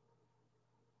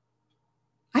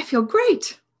 I feel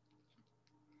great.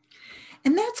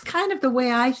 And that's kind of the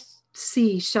way I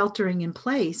see sheltering in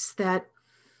place, that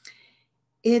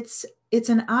it's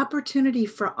an opportunity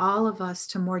for all of us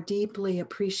to more deeply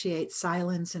appreciate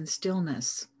silence and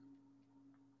stillness.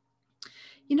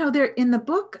 You know, there in the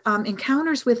book,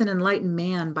 Encounters with an Enlightened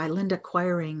Man by Linda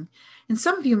Quiring, and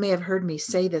some of you may have heard me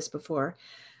say this before,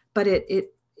 but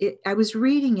I was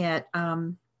reading it.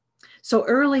 So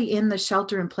early in the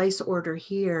shelter in place order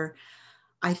here,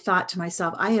 I thought to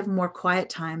myself, I have more quiet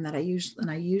time than I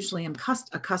usually am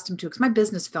accustomed to, because my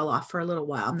business fell off for a little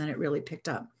while and then it really picked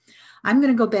up. I'm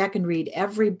going to go back and read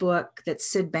every book that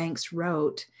Sid Banks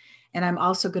wrote. And I'm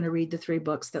also going to read the 3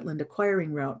 books that Linda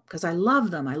Quiring wrote, because I love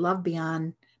them. I love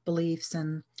Beyond Beliefs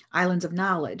and Islands of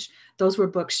Knowledge. Those were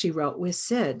books she wrote with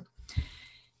Sid.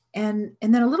 And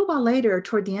then a little while later,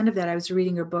 toward the end of that, I was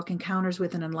reading her book, Encounters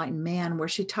with an Enlightened Man, where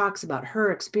she talks about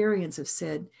her experience of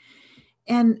Sid.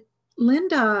 And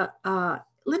Linda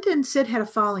and Sid had a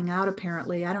falling out,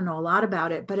 apparently. I don't know a lot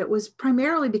about it, but it was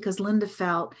primarily because Linda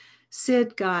felt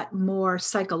Sid got more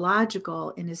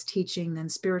psychological in his teaching than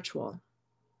spiritual.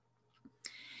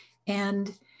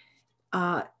 And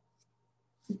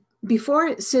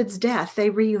before Sid's death, they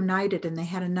reunited and they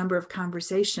had a number of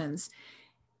conversations.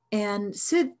 And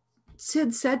Sid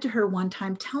said to her one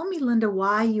time, "Tell me, Linda,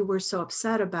 why you were so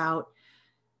upset about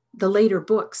the later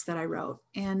books that I wrote."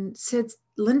 And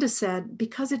Linda said,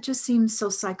 "Because it just seemed so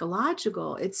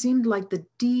psychological. It seemed like the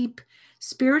deep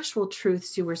spiritual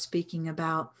truths you were speaking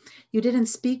about, you didn't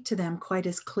speak to them quite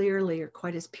as clearly or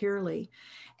quite as purely."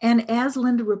 And as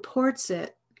Linda reports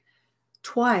it,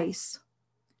 twice,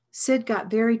 Sid got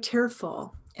very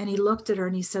tearful and he looked at her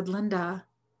and he said, "Linda,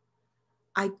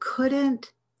 I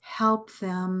couldn't help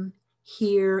them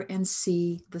hear and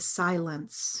see the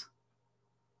silence.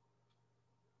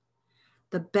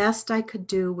 The best I could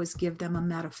do was give them a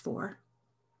metaphor,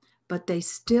 but they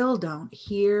still don't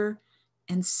hear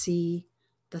and see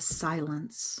the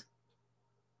silence."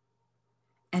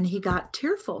 And he got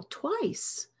tearful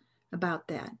twice about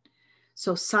that.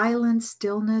 So silence,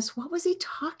 stillness, what was he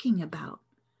talking about?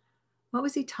 What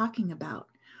was he talking about?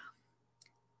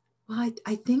 Well,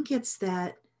 I think it's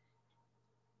that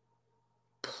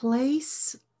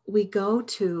place we go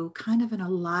to, kind of an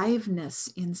aliveness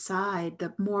inside,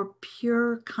 the more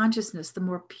pure consciousness, the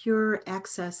more pure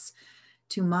access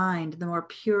to mind, the more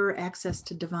pure access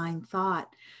to divine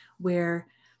thought, where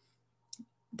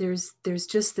there's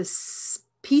just this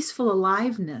peaceful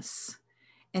aliveness.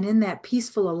 And in that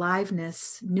peaceful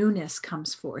aliveness, newness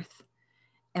comes forth.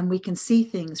 And we can see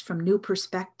things from new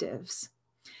perspectives.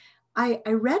 I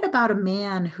read about a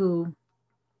man who,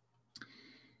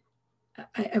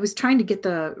 I was trying to get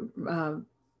the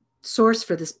source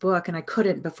for this book and I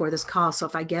couldn't before this call. So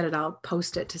if I get it, I'll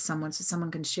post it to someone so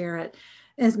someone can share it.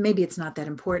 As maybe it's not that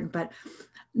important, but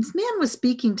this man was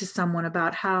speaking to someone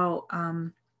about how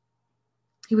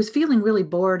he was feeling really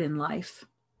bored in life.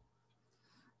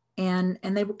 And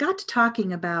they got to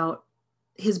talking about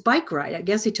his bike ride. I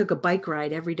guess he took a bike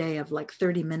ride every day of like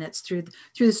 30 minutes through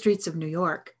the streets of New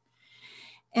York.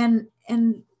 And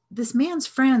this man's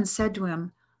friend said to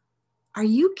him, "Are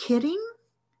you kidding?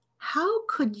 How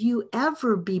could you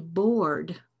ever be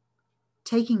bored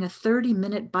taking a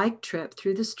 30-minute bike trip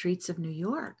through the streets of New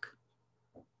York?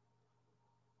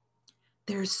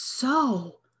 There's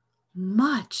so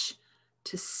much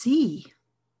to see.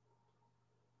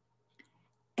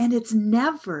 And it's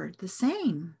never the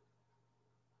same."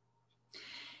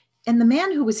 And the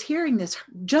man who was hearing this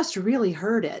just really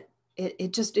heard it.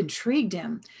 It just intrigued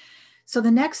him. So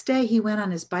the next day he went on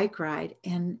his bike ride,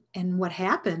 and what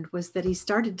happened was that he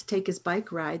started to take his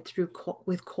bike ride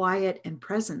with quiet and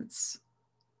presence.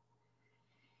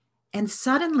 And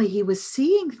suddenly he was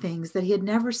seeing things that he had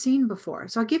never seen before.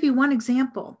 So I'll give you one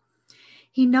example.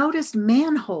 He noticed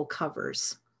manhole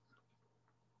covers.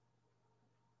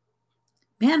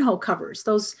 Manhole covers,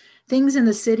 those things in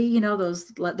the city, you know, those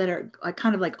that are like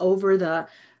kind of like over the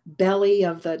belly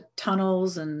of the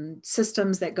tunnels and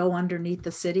systems that go underneath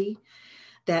the city,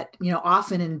 that, you know,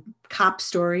 often in cop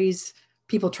stories,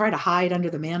 people try to hide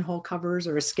under the manhole covers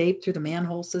or escape through the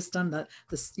manhole system, the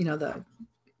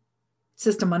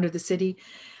system under the city.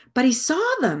 But he saw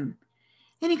them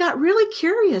and he got really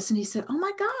curious and he said, "Oh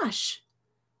my gosh,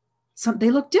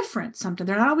 they look different. Something,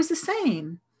 they're not always the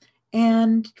same.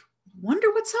 And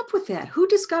wonder what's up with that. Who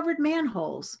discovered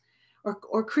manholes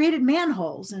or created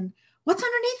manholes, and what's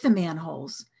underneath the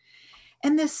manholes?"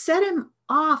 And this set him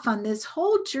off on this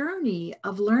whole journey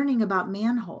of learning about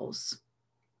manholes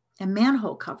and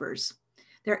manhole covers.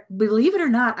 There, believe it or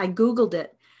not, I Googled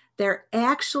it. There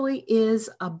actually is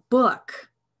a book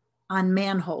on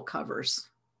manhole covers.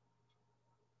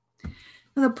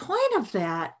 Now, the point of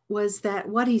that was that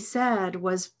what he said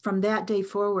was from that day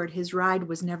forward, his ride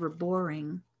was never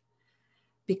boring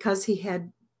because he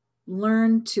had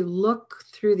learned to look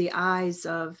through the eyes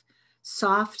of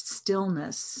soft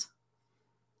stillness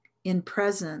in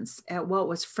presence at what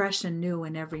was fresh and new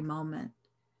in every moment.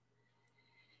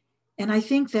 And I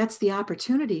think that's the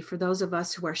opportunity for those of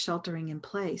us who are sheltering in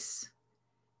place,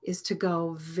 is to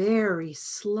go very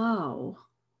slow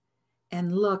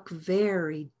and look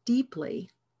very deeply.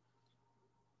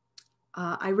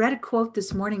 I read a quote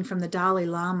this morning from the Dalai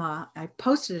Lama. I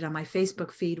posted it on my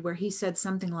Facebook feed where he said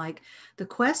something like, the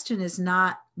question is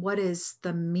not what is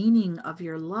the meaning of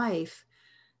your life?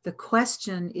 The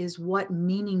question is, what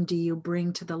meaning do you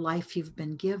bring to the life you've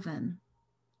been given?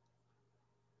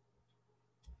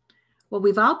 Well,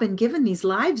 we've all been given these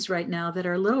lives right now that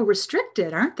are a little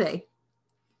restricted, aren't they?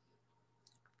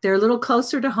 They're a little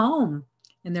closer to home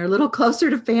and they're a little closer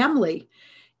to family.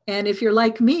 And if you're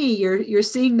like me, you're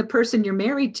seeing the person you're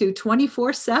married to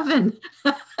 24/7.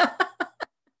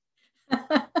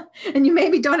 And you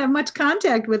maybe don't have much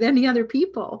contact with any other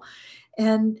people.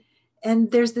 And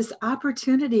there's this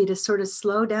opportunity to sort of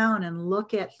slow down and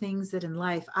look at things that in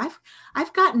life,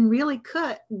 I've gotten really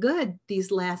good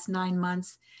these last 9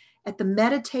 months at the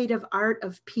meditative art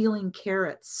of peeling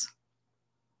carrots.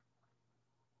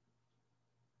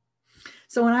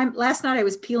 So last night I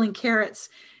was peeling carrots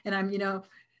and I'm,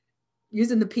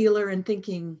 using the peeler and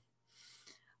thinking,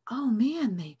 oh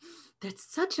man, that's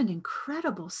such an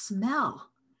incredible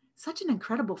smell, such an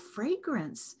incredible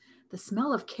fragrance, the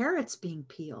smell of carrots being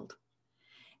peeled.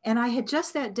 And I had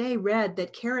just that day read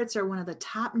that carrots are one of the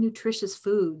top nutritious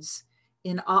foods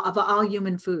of all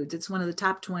human foods. It's one of the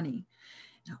top 20.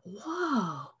 And,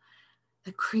 whoa,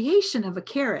 the creation of a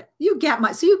carrot. You get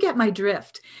my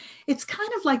drift. It's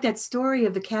kind of like that story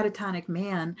of the catatonic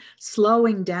man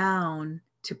slowing down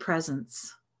to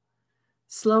presence,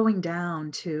 slowing down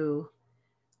to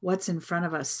what's in front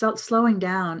of us, slowing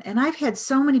down. And I've had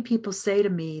so many people say to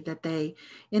me that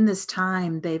in this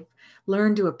time, they've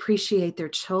learned to appreciate their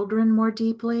children more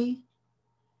deeply.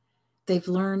 They've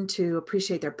learned to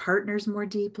appreciate their partners more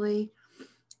deeply.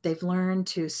 They've learned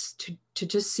to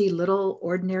just see little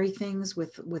ordinary things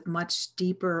with much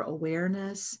deeper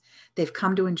awareness. They've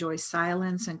come to enjoy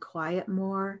silence and quiet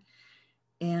more.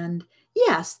 And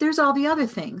yes, there's all the other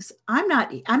things. I'm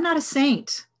not a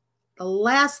saint. The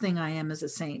last thing I am is a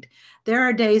saint. There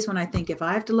are days when I think if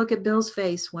I have to look at Bill's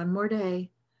face one more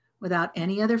day without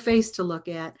any other face to look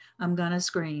at, I'm going to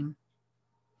scream.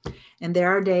 And there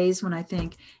are days when I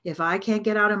think if I can't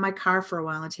get out of my car for a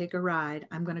while and take a ride,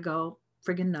 I'm going to go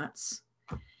friggin' nuts.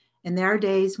 And there are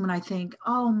days when I think,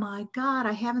 oh my God,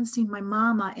 I haven't seen my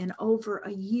mama in over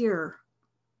a year.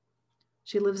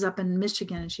 She lives up in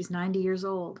Michigan and she's 90 years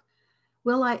old.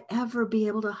 Will I ever be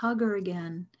able to hug her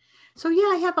again? So yeah,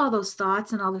 I have all those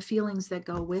thoughts and all the feelings that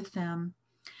go with them.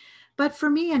 But for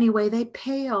me anyway, they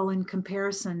pale in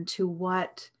comparison to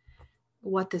what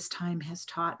this time has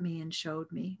taught me and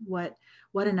showed me, what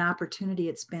an opportunity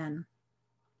it's been.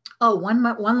 Oh, one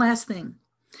last thing.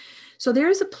 So there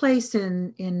is a place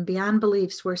in Beyond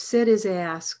Beliefs where Sid is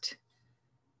asked,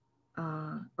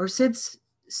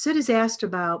 Sid is asked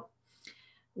about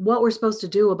what we're supposed to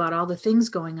do about all the things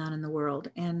going on in the world.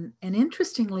 And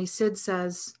interestingly, Sid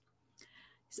says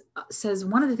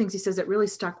one of the things he says that really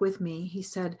stuck with me. He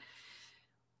said,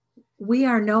 we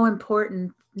are no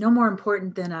more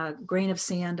important than a grain of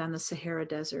sand on the Sahara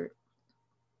Desert.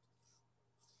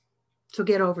 So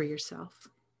get over yourself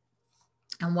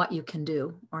and what you can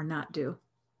do or not do.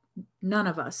 None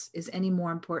of us is any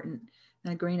more important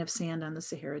than a grain of sand on the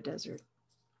Sahara Desert.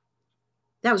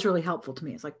 That was really helpful to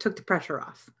me. It's like took the pressure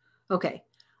off. Okay,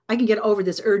 I can get over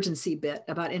this urgency bit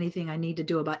about anything I need to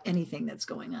do about anything that's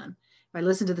going on. If I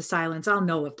listen to the silence, I'll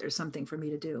know if there's something for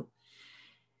me to do.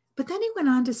 But then he went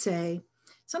on to say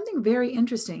something very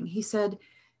interesting. He said,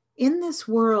 in this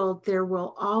world, there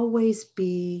will always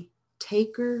be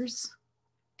takers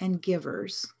and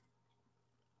givers.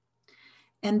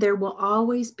 And there will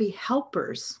always be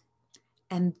helpers.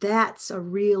 And that's a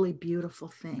really beautiful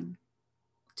thing,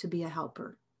 to be a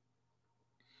helper.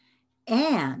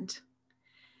 And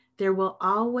there will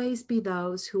always be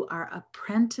those who are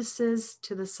apprentices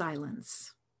to the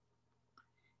silence.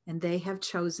 And they have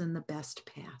chosen the best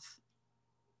path.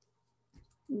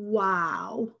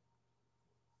 Wow.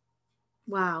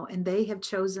 Wow. And they have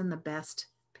chosen the best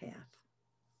path.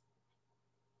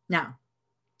 Now,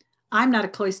 I'm not a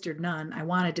cloistered nun. I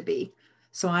wanted to be.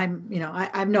 So I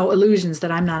have no illusions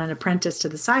that I'm not an apprentice to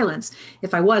the silence.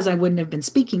 If I was, I wouldn't have been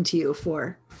speaking to you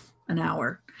for an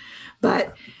hour.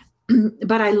 But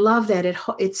but I love that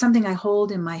it's something I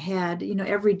hold in my head,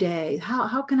 every day.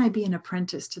 How can I be an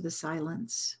apprentice to the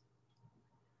silence?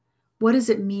 What does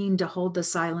it mean to hold the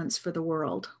silence for the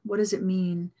world? What does it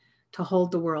mean to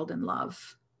hold the world in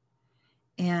love?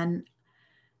 And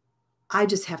I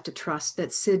just have to trust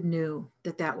that Sid knew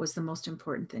that that was the most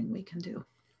important thing we can do.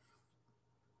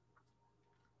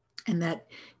 And that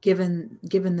given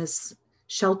this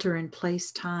shelter in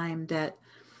place time, that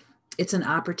it's an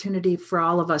opportunity for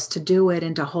all of us to do it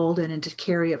and to hold it and to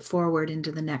carry it forward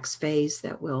into the next phase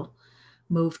that we'll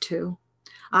move to.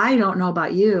 I don't know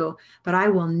about you, but I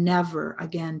will never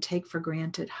again take for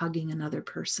granted hugging another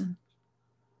person.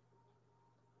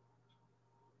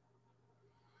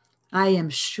 I am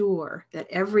sure that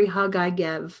every hug I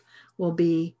give will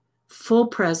be full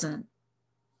present,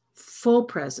 full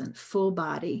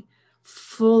body,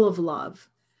 full of love,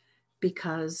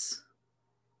 because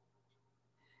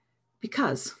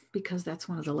that's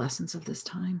one of the lessons of this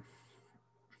time.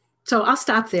 So I'll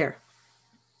stop there.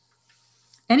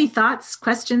 Any thoughts,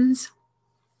 questions,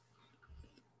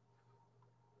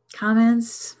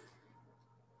 comments?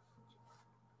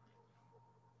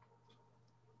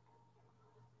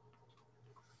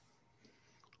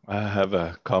 I have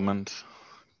a comment.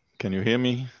 Can you hear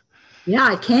me? Yeah,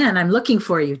 I can. I'm looking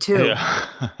for you too. Yeah.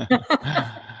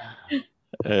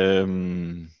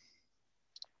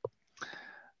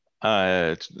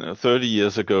 30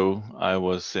 years ago, I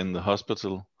was in the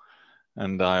hospital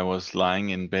and I was lying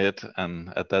in bed,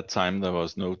 and at that time there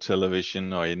was no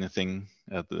television or anything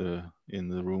in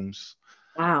the rooms.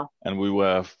 Wow. And we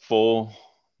were 4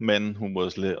 men who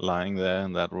was lying there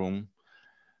in that room,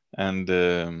 and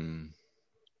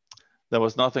there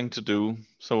was nothing to do,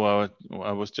 so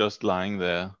I was just lying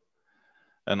there,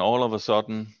 and all of a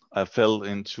sudden I fell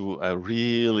into a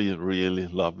really, really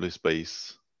lovely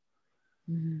space.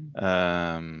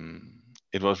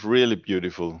 It was really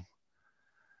beautiful,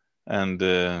 and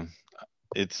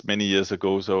it's many years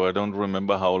ago, so I don't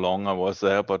remember how long I was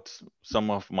there, but some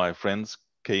of my friends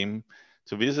came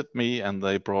to visit me, and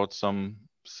they brought some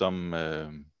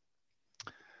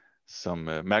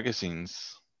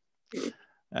magazines.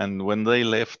 And when they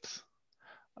left,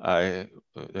 I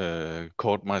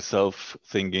caught myself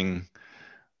thinking,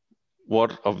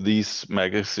 what of these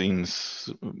magazines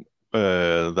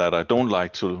that I don't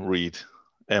like to read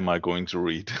am I going to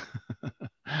read?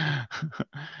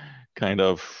 Kind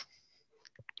of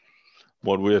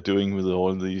what we are doing with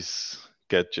all these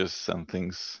gadgets and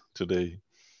things today.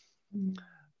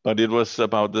 But it was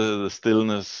about the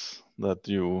stillness that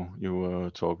you were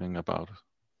talking about.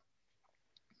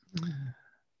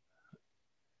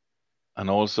 And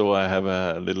also I have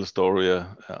a little story.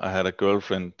 I had a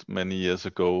girlfriend many years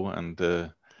ago, and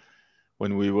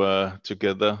when we were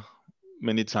together,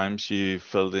 many times she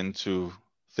fell into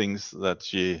things that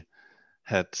she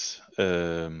had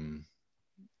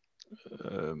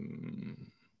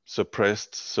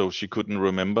suppressed, so she couldn't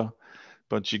remember.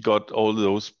 But she got all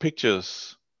those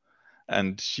pictures,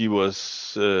 and she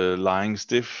was lying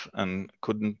stiff and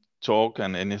couldn't talk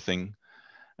and anything.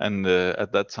 And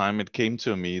at that time it came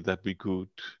to me that we could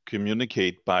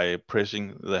communicate by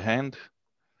pressing the hand.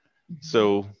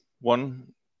 So 1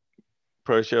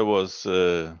 pressure was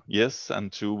yes,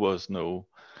 and 2 was no.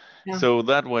 Yeah. So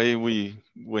that way we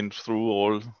went through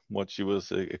all what she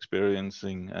was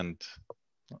experiencing, and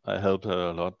I helped her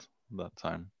a lot that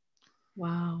time.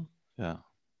 Wow. Yeah.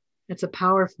 It's a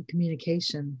powerful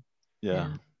communication.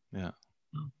 Yeah. Yeah.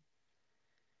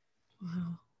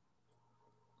 Wow.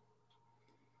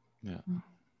 Yeah.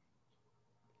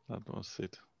 That was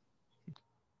it.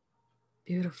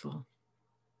 Beautiful.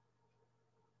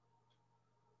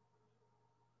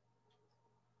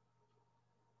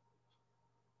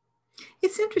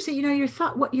 It's interesting, your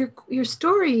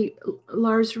story,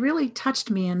 Lars, really touched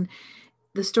me, and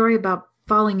the story about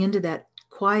falling into that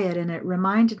quiet, and it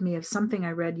reminded me of something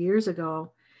I read years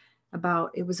ago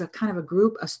about, it was a kind of a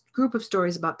group of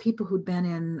stories about people who'd been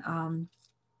in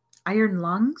iron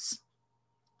lungs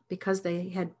because they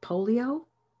had polio,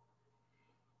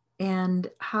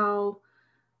 and how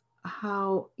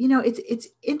it's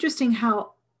interesting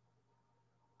how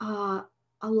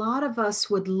a lot of us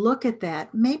would look at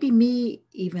that, maybe me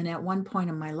even at one point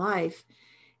in my life,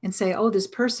 and say, oh, this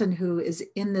person who is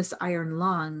in this iron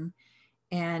lung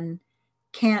and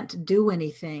can't do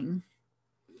anything,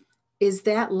 is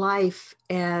that life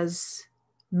as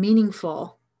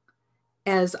meaningful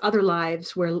as other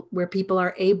lives where people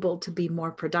are able to be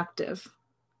more productive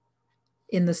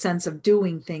in the sense of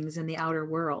doing things in the outer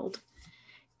world?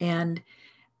 And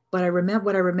what I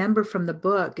remember from the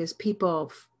book is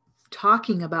people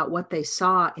talking about what they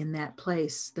saw in that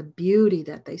place, the beauty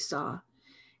that they saw,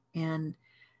 and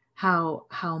how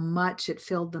much it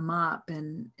filled them up,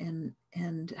 and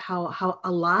how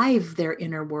alive their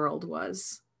inner world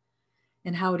was,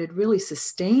 and how it had really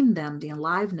sustained them, the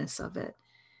aliveness of it.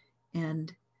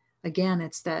 And again,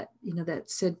 it's that, that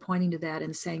Sid pointing to that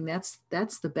and saying that's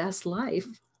the best life.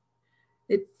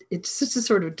 It just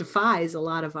sort of defies a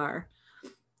lot of our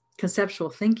conceptual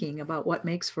thinking about what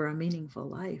makes for a meaningful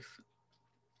life.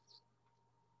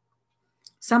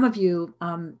 Some of you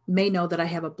may know that I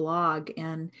have a blog,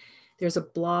 and there's a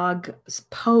blog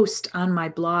post on my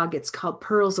blog. It's called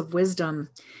Pearls of Wisdom.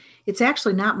 It's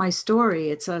actually not my story.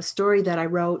 It's a story that I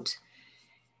wrote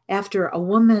after a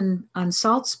woman on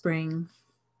Salt Spring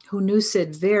who knew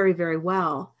Sid very, very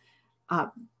well,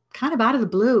 kind of out of the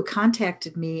blue,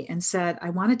 contacted me and said, I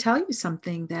want to tell you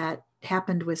something that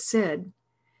happened with Sid.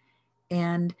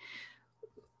 And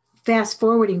fast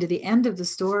forwarding to the end of the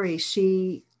story,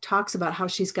 she talks about how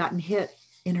she's gotten hit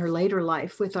in her later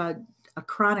life with a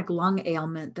chronic lung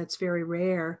ailment that's very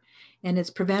rare, and it's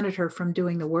prevented her from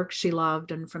doing the work she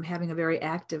loved and from having a very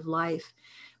active life.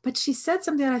 But she said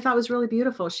something that I thought was really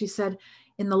beautiful. She said,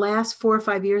 in the last 4 or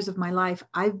 5 years of my life,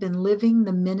 I've been living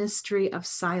the ministry of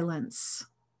silence.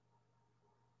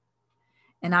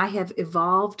 And I have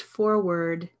evolved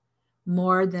forward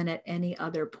more than at any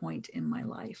other point in my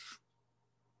life.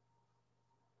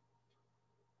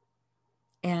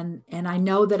 And I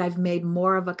know that I've made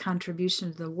more of a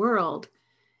contribution to the world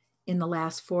in the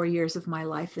last 4 years of my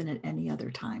life than at any other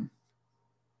time.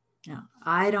 Now,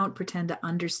 I don't pretend to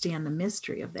understand the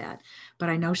mystery of that, but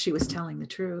I know she was telling the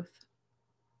truth.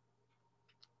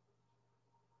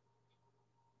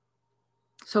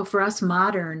 So for us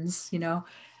moderns,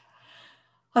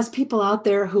 us people out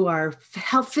there who are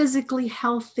physically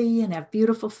healthy and have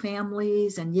beautiful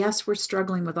families, and yes, we're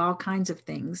struggling with all kinds of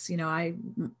things.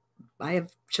 I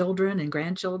have children and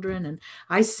grandchildren, and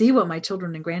I see what my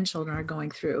children and grandchildren are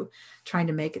going through, trying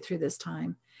to make it through this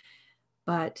time.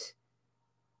 But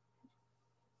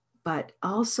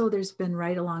also there's been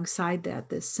right alongside that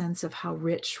this sense of how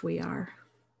rich we are.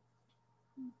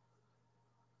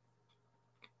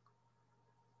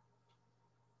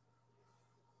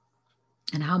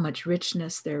 And how much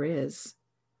richness there is.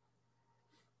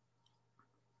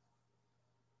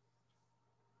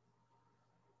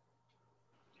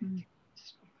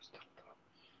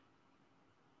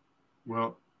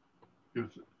 Well,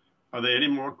 are there any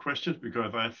more questions?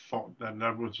 Because I thought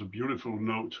that was a beautiful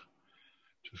note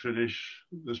to finish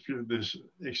this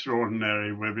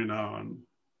extraordinary webinar.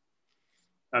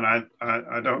 And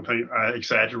I don't think I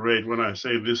exaggerate when I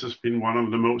say this has been one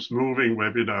of the most moving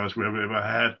webinars we've ever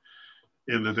had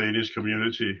in the Danish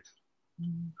community.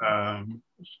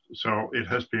 So it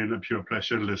has been a pure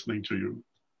pleasure listening to you.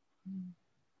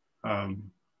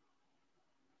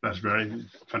 That's very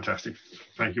fantastic.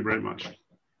 Thank you very much.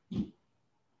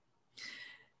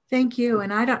 Thank you.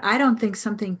 And I don't think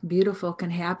something beautiful can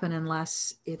happen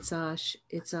unless it's a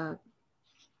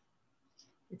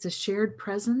shared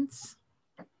presence.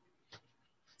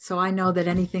 So I know that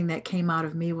anything that came out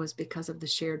of me was because of the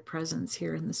shared presence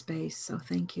here in the space. So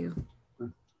thank you.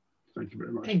 Thank you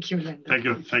very much. Thank you, Linda.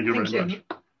 Thank you very much.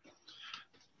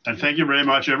 And thank you very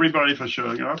much, everybody, for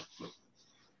showing up.